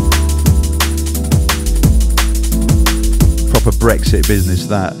 Proper Brexit business,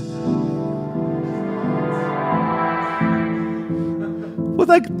 that. Well,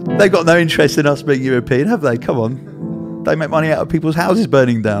 they got no interest in us being European, have they? Come on. They make money out of people's houses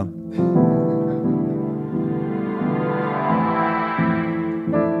burning down.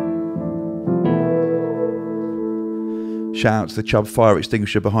 Shout out to the Chubb fire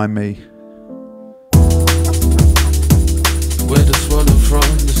extinguisher behind me. We're just running from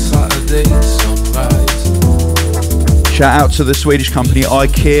the Saturday sunrise. Shout out to the Swedish company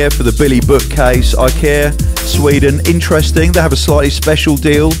IKEA for the Billy bookcase. IKEA, Sweden, interesting. They have a slightly special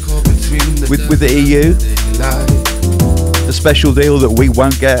deal with the EU. A special deal that we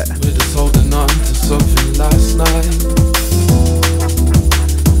won't get. We're just holding on to something last night.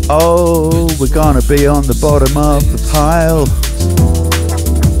 Oh, we're gonna be on the bottom of the pile.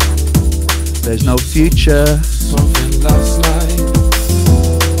 There's no future. Something last night.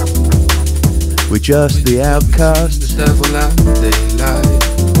 We're just the outcasts. The devil and daylight.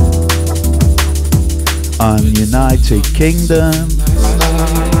 Ununited Kingdom.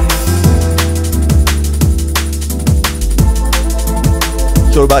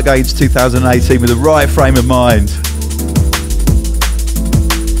 It's all about going into 2018 with the right frame of mind.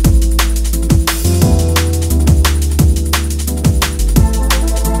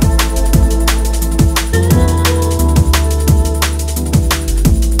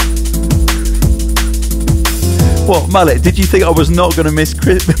 What, Mullet, did you think I was not going to mix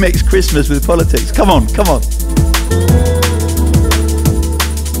Christmas with politics? Come on, come on.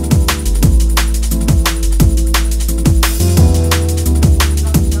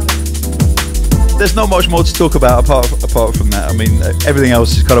 There's not much more to talk about apart from that. I mean, everything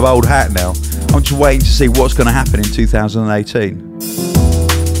else is kind of old hat now. I'm just waiting to see what's going to happen in 2018.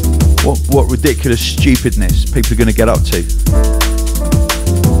 What ridiculous stupidness people are going to get up to.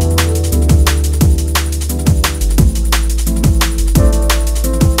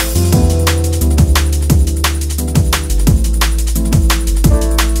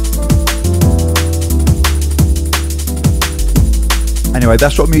 Anyway,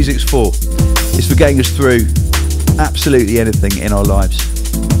 that's what music's for. It's for getting us through absolutely anything in our lives.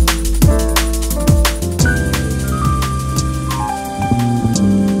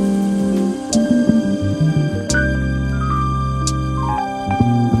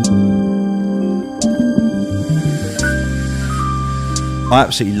 I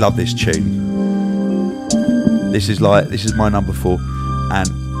absolutely love this tune. This is my number 4,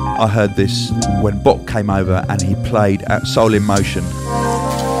 and I heard this when Bok came over and he played at Soul in Motion.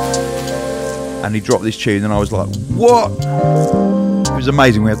 And he dropped this tune and I was like, what? It was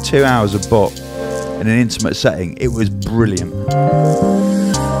amazing. We had 2 hours of Bok in an intimate setting. It was brilliant.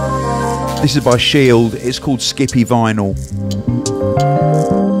 This is by Shield. It's called Skippy Vinyl.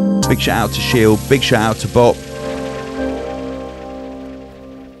 Big shout out to Shield. Big shout out to Bop.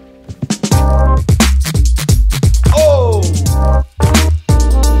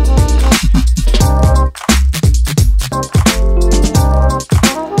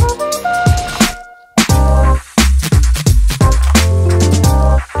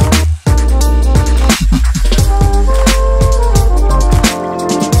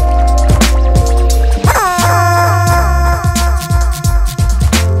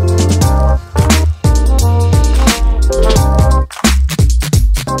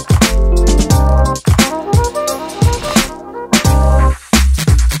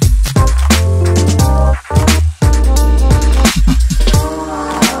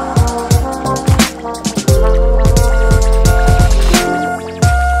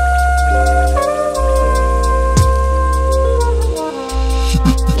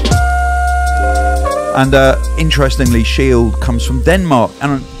 And interestingly, Shield comes from Denmark,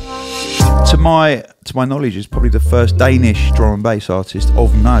 and to my knowledge, is probably the first Danish drum and bass artist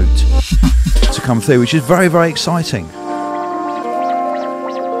of note to come through, which is very, very exciting.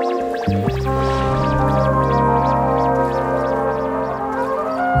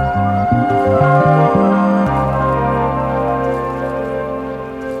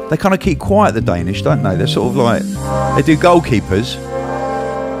 They kind of keep quiet, the Danish, don't they? They're sort of like, they do goalkeepers.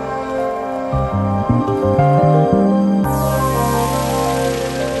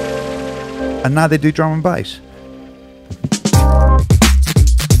 And now they do drum and bass.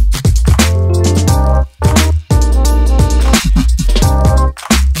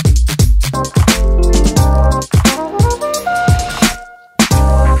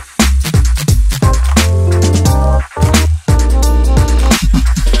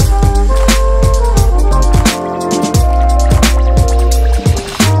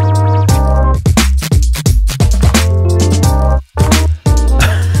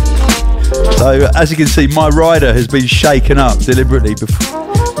 So, as you can see, my rider has been shaken up deliberately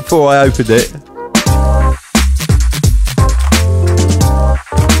before I opened it.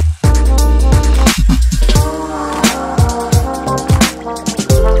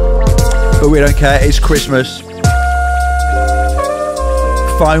 But we don't care, it's Christmas.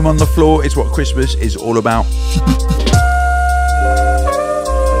 Foam on the floor is what Christmas is all about.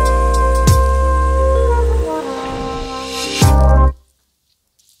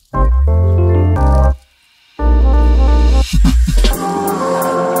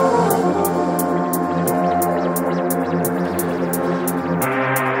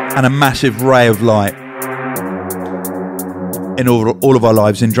 And a massive ray of light in all of our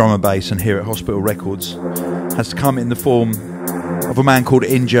lives in drum and bass and here at Hospital Records has to come in the form of a man called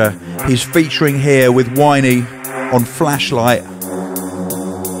Inja. He's featuring here with Winey on Flashlight.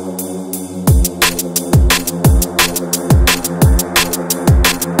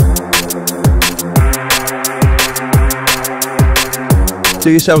 Do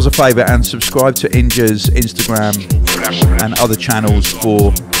yourselves a favour and subscribe to Inja's Instagram and other channels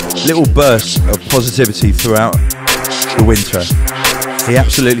for little bursts of positivity throughout the winter. He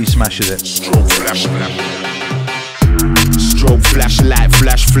absolutely smashes it. Strobe flashlight,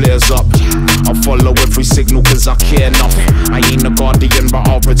 flash flares up. I'll follow every signal cause I care enough. I ain't a guardian but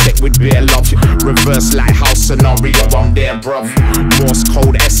I'll protect with bare love. Reverse lighthouse scenario, I'm there bruv. Morse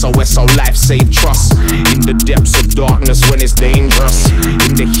code SOS, our life save trust. In the depths of darkness when it's dangerous.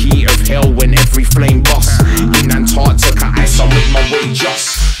 In the heat of hell when every flame busts. In Antarctica ice I'll make my way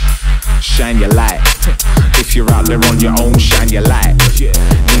just. Shine your light. If you're out there on your own, shine your light.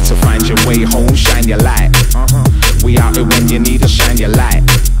 Need to find your way home, shine your light. We out here when you need to shine your light.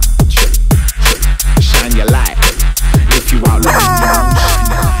 Shine your light. If you out there on your own,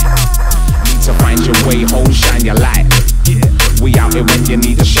 shine your light. Need to find your way home, shine your light. We out here when you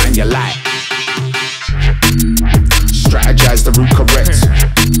need to shine your light. Strategize the route correct.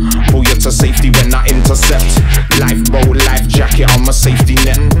 Pull you to safety when I intercept. Lifeboat, life jacket on my safety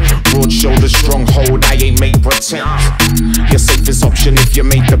net. Broad shoulders, strong hold, I ain't made pretend. Your safest option if you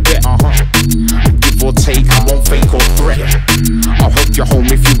make the bet. Give or take, I won't fake or threat. I'll help you home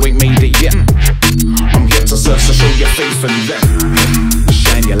if you ain't made it yet. I'm here to serve, so show your faith and then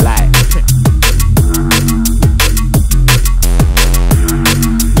shine your light.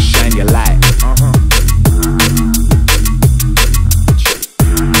 Shine your light.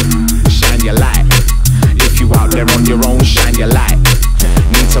 Shine your light. If you out there on your own, shine your light.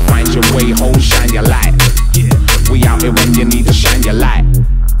 Need to find your way home, shine your light. We out here when you need to shine your light.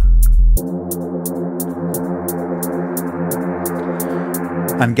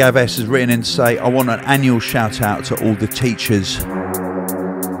 And Gav S has written in to say, I want an annual shout out to all the teachers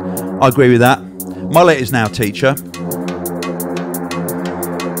I agree with that. Mullet is now teacher.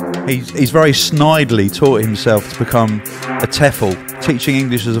 He's very snidely taught himself to become a TEFL, teaching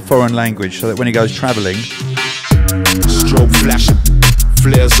English as a foreign language, so that when he goes travelling, Strobe flashing,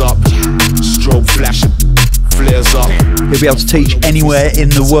 flares up. Strobe flashing, flares up. he'll be able to teach anywhere in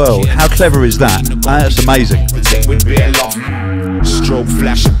the world. How clever is that? That's amazing. Protect with bare love. Strobe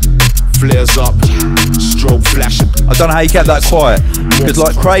flashing, flares up. Strobe flashing. I don't know how you kept that quiet, because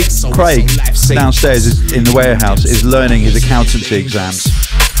like Craig downstairs in the warehouse is learning his accountancy exams,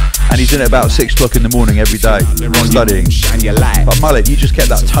 and he's in at about 6 o'clock in the morning every day studying. Shine your light. But Mullet, you just kept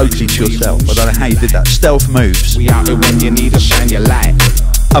that totally to yourself. I don't know how you did that. Stealth moves. We out here when you need us. Shine your light.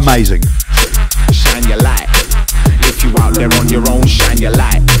 Amazing. Shine your light. If you out there on your own, shine your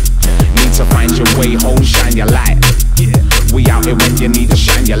light. Need to find your way home, shine your light. We out here when you need us.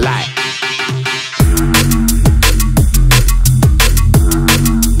 Shine your light.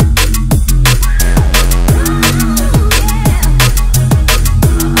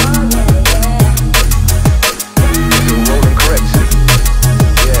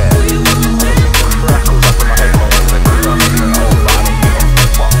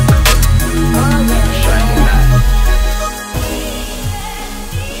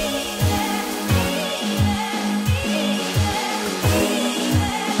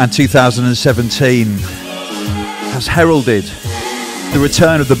 And 2017 has heralded the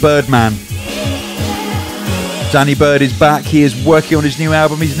return of the Birdman. Danny Bird is back. He is working on his new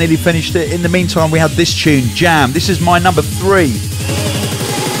album. He's nearly finished it. In the meantime, we had this tune, Jam. This is my number 3.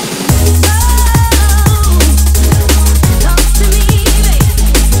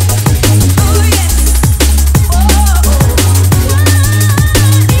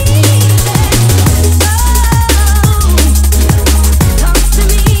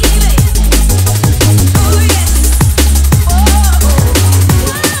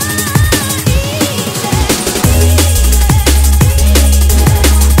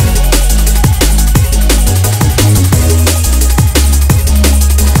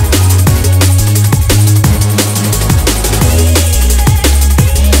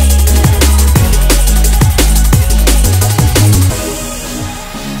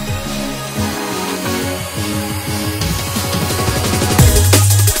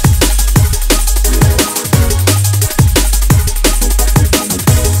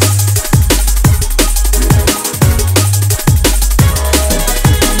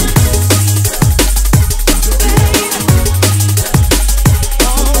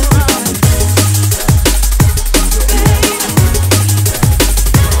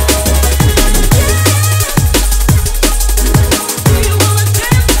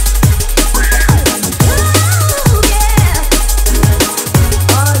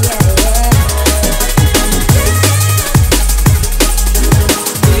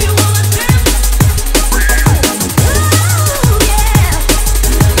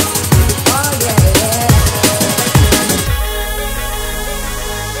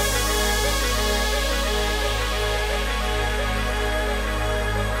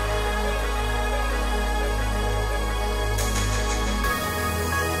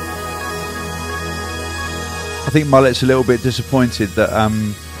 I think Mullet's a little bit disappointed that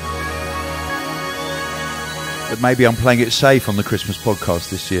that maybe I'm playing it safe on the Christmas podcast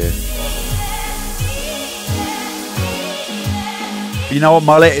this year. But you know what,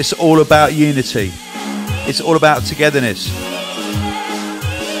 Mullet? It's all about unity. It's all about togetherness.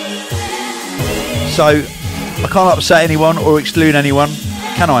 So I can't upset anyone or exclude anyone,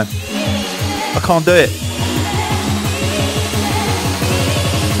 can I? I can't do it.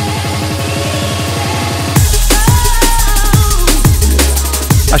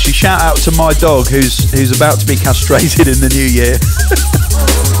 Actually, shout out to my dog who's about to be castrated in the new year.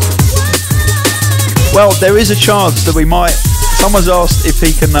 Well, there is a chance that we might. Someone's asked if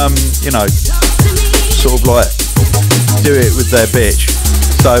he can, you know, sort of like do it with their bitch.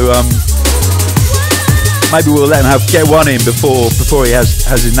 So maybe we'll let him get one in before he has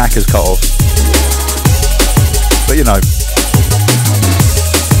his knackers cut off. But you know,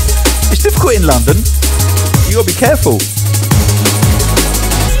 it's difficult in London. You got to be careful.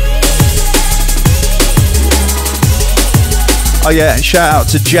 Oh yeah, and shout out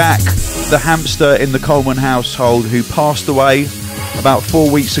to Jack, the hamster in the Coleman household, who passed away about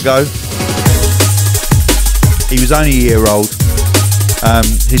 4 weeks ago. He was only a year old.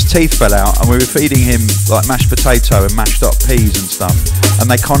 His teeth fell out, and we were feeding him like mashed potato and mashed up peas and stuff, and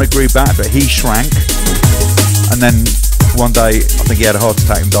they kind of grew back, but he shrank. And then one day, I think he had a heart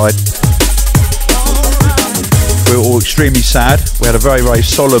attack and died. We were all extremely sad. We had a very, very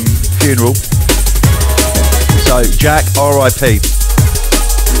solemn funeral. So, Jack, R.I.P.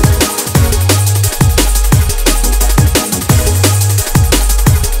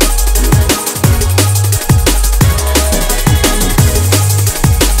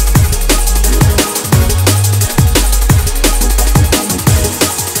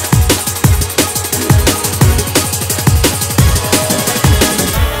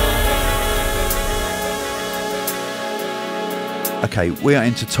 okay, we are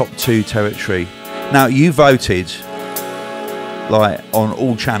into top 2 territory. Now, you voted, like, on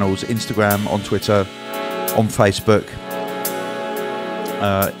all channels, Instagram, on Twitter, on Facebook.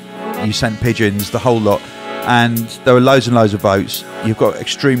 You sent pigeons, the whole lot. And there were loads and loads of votes. You've got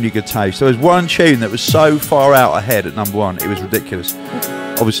extremely good taste. There was one tune that was so far out ahead at number 1, it was ridiculous.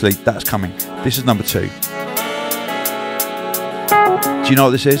 Obviously, that's coming. This is number 2. Do you know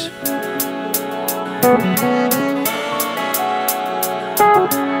what this is?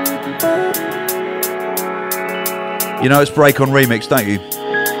 You know it's Break On Remix, don't you?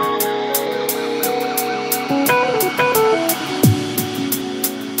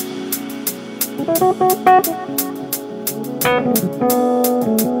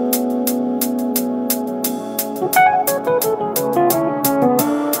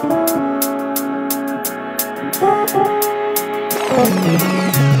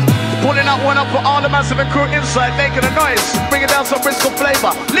 Pulling that one up for all the massive and crew inside, making a noise, bringing down some Bristol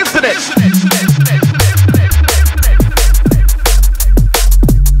flavor. Listen it.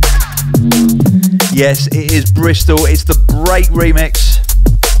 Yes, it is Bristol. It's the Break remix.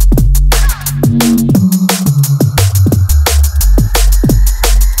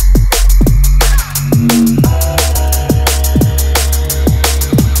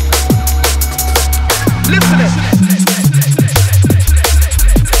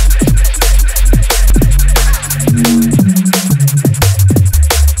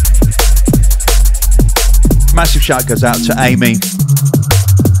 Massive shout goes out to Amy,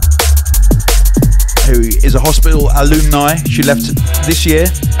 who is a hospital alumni. She left this year.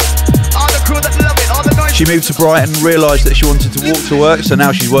 She moved to Brighton, realised that she wanted to walk to work, so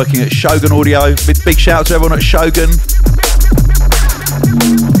now she's working at Shogun Audio. Big shout to everyone at Shogun.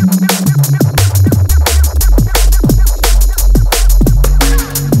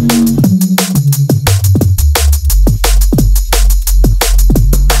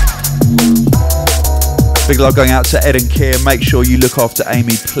 Big love going out to Ed and Keir. Make sure you look after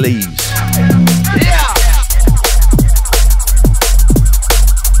Amy, please. Yeah.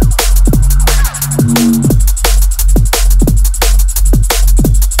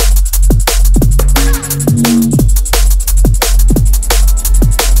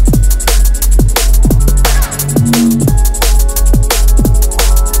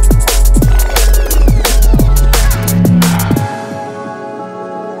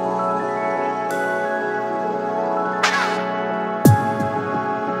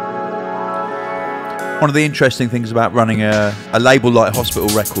 One of the interesting things about running a label like Hospital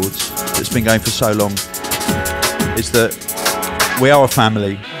Records that's been going for so long is that we are a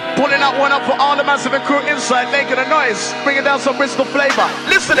family. Pulling that one up for all the massive and crew inside, making a noise, bringing down some Bristol flavor.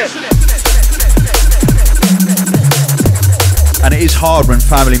 Listen it. And it is hard when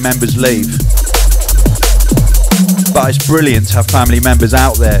family members leave. But it's brilliant to have family members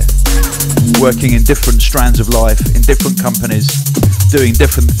out there working in different strands of life, in different companies, doing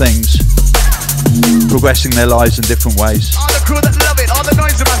different things, progressing their lives in different ways. All the crew that love it, all the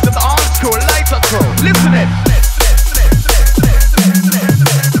noisy masters, the arms crew, lighter crew, listen it.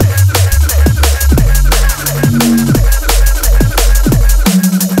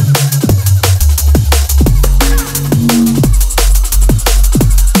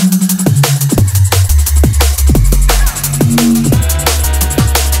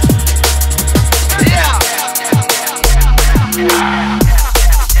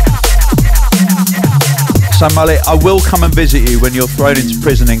 So Mullet, I will come and visit you when you're thrown into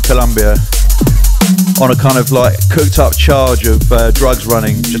prison in Colombia on a kind of like cooked up charge of drugs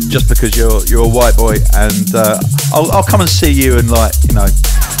running just because you're a white boy, and I'll come and see you, and like, you know,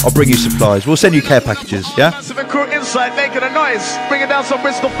 I'll bring you supplies. We'll send you care packages, yeah? Massive and crew inside, making a noise, bringing down some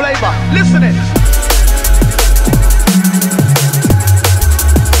Bristol flavor. Listen it.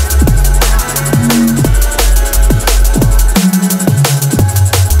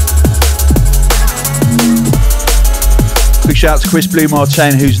 Big shout out to Chris Blue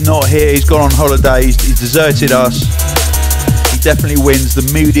Martin, who's not here. He's gone on holiday. He's deserted us. He definitely wins the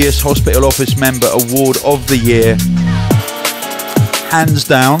Moodiest Hospital Office Member Award of the Year. Hands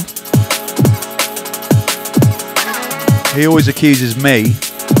down. He always accuses me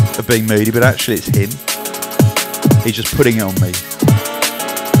of being moody, but actually it's him. He's just putting it on me.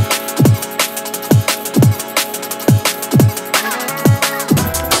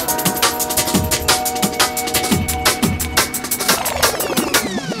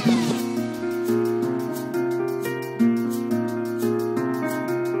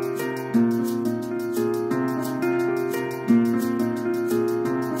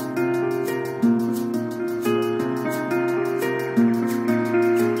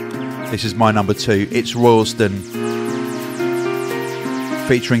 This is my number 2. It's Royalston.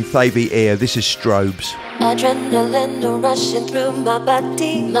 featuring Thavy Ear. This is Strobes. Adrenaline rushing through my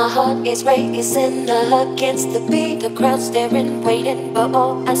body. My heart is racing against the beat. The crowd staring, waiting, but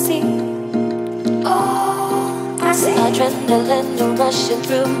all I see. All I see. Adrenaline rushing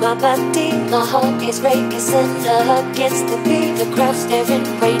through my body. My heart is racing against the beat. The crowd staring,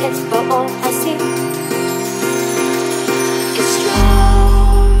 waiting, but all I see is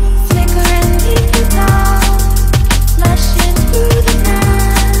strong, flickering deep down, flashing through the night,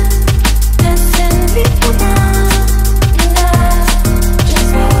 dancing before night, and I just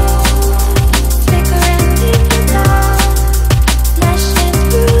roll, flickering deep down, flashing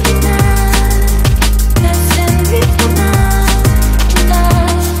through the night, dancing before night, and I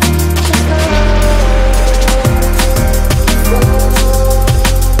just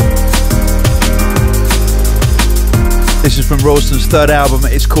This is from Rawson's third album.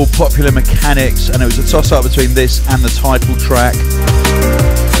 It's called Popular Mechanics, and it was a toss-up between this and the title track.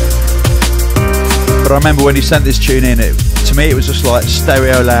 But I remember when he sent this tune in, to me it was just like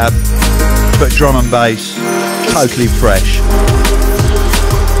Stereo Lab, but drum and bass, totally fresh.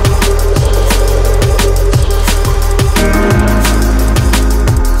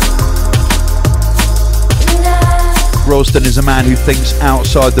 Ralston is a man who thinks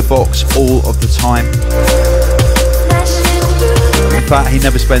outside the box all of the time. In fact, he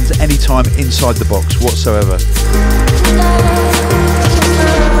never spends any time inside the box whatsoever.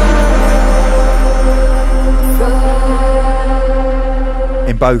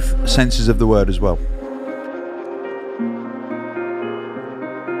 In both senses of the word as well.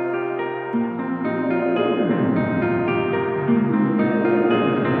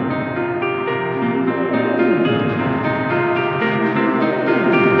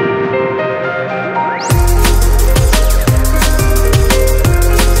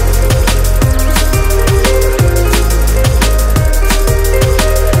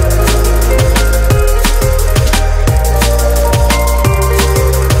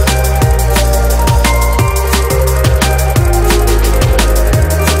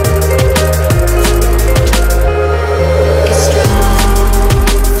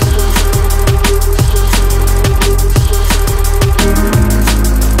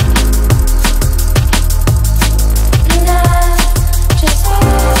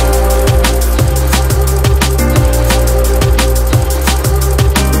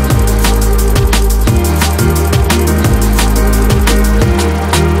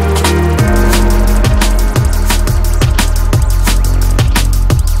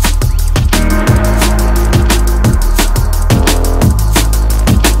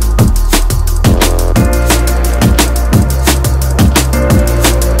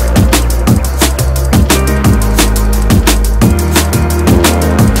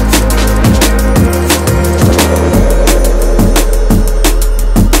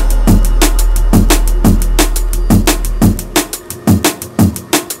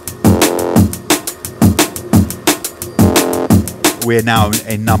 We're now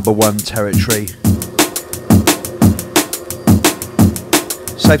in #1 territory.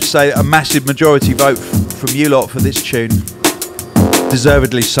 Safe to say a massive majority vote from you lot for this tune.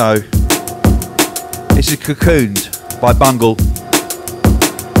 Deservedly so. This is Cocooned by Bungle.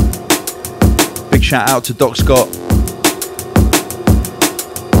 Big shout out to Doc Scott.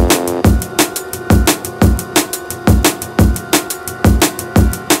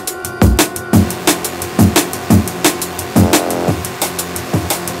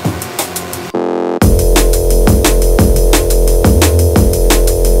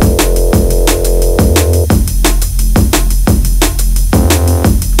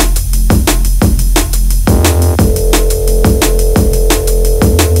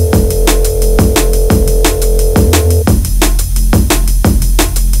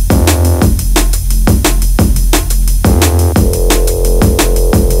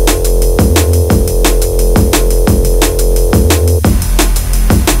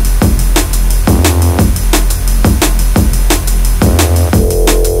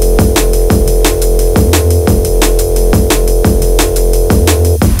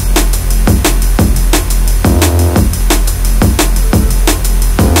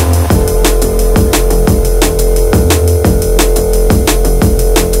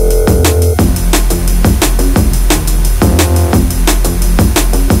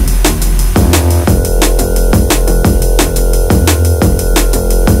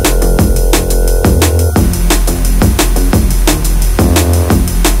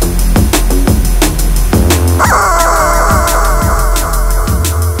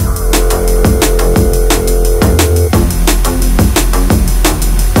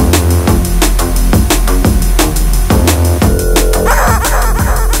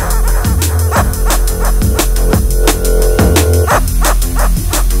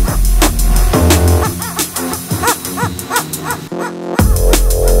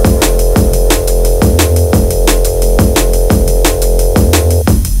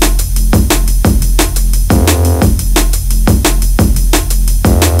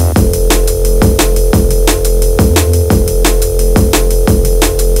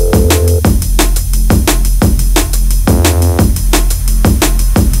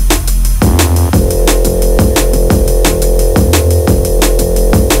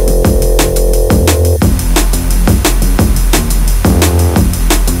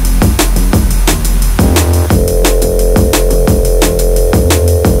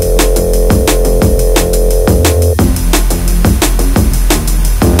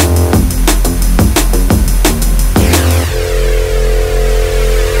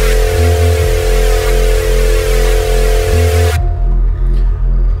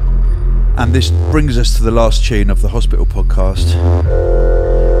 And this brings us to the last tune of the Hospital podcast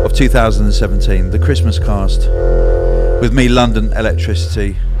of 2017, the Christmas cast, with me, London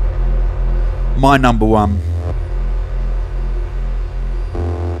Electricity, my number one.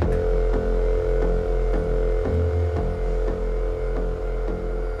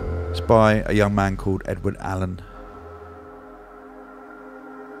 It's by a young man called Edward Allen.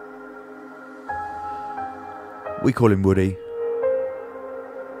 We call him Woody.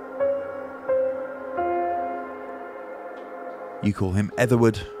 You call him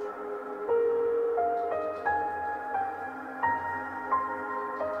Etherwood.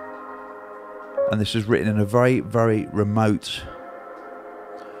 And this was written in a very, very remote,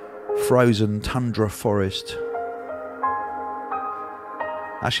 frozen tundra forest.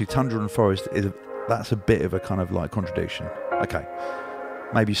 Actually, tundra and forest, that's a bit of a kind of like contradiction. Okay,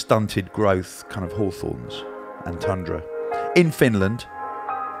 maybe stunted growth, kind of hawthorns and tundra. In Finland.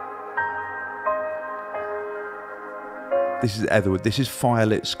 This is Etherwood. This is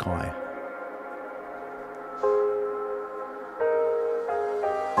Firelit Sky.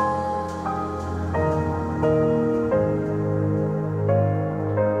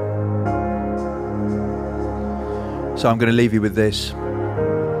 So I'm going to leave you with this.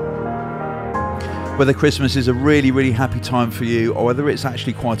 Whether Christmas is a really, really happy time for you, or whether it's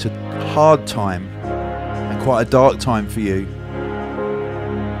actually quite a hard time and quite a dark time for you,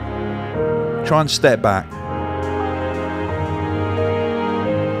 try and step back.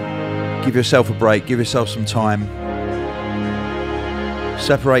 Give yourself a break, give yourself some time.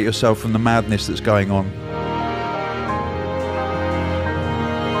 Separate yourself from the madness that's going on.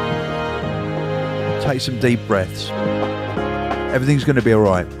 Take some deep breaths. Everything's going to be all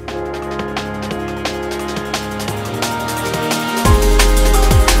right.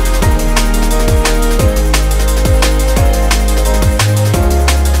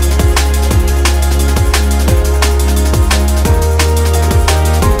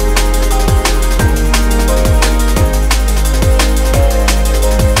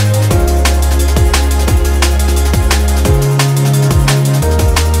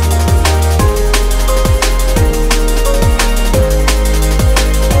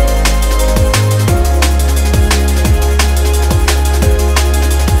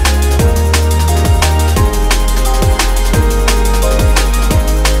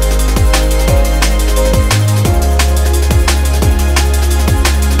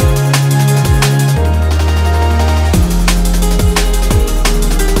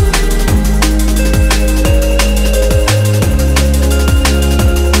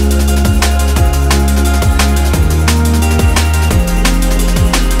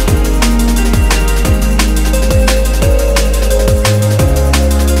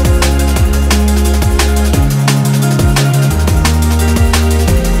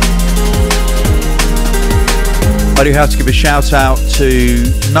 I do have to give a shout out to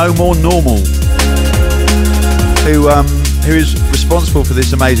No More Normal, who is responsible for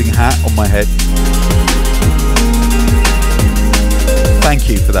this amazing hat on my head. Thank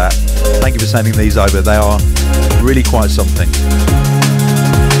you for that. Thank you for sending these over. They are really quite something.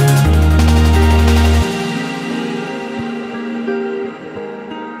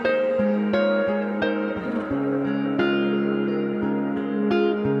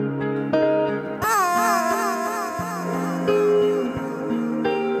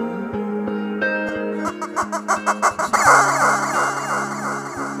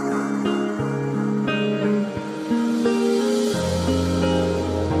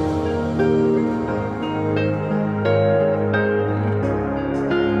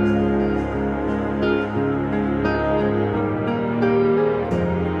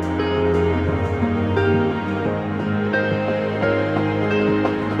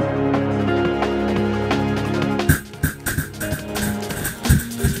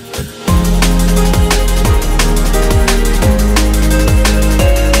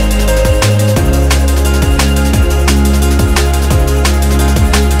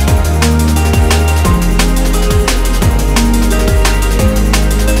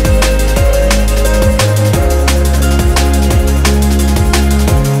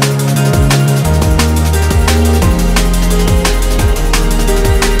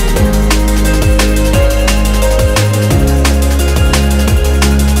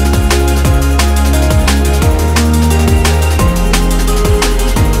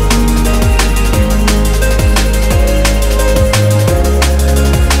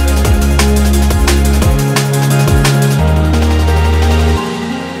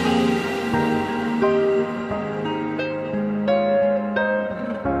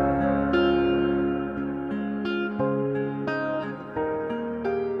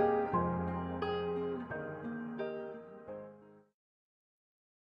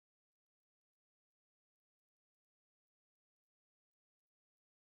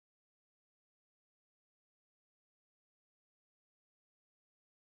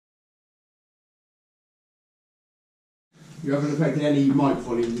 You haven't affected any mic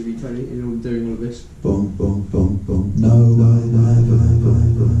volumes, have you, Tony, in all doing all of this? Boom, boom.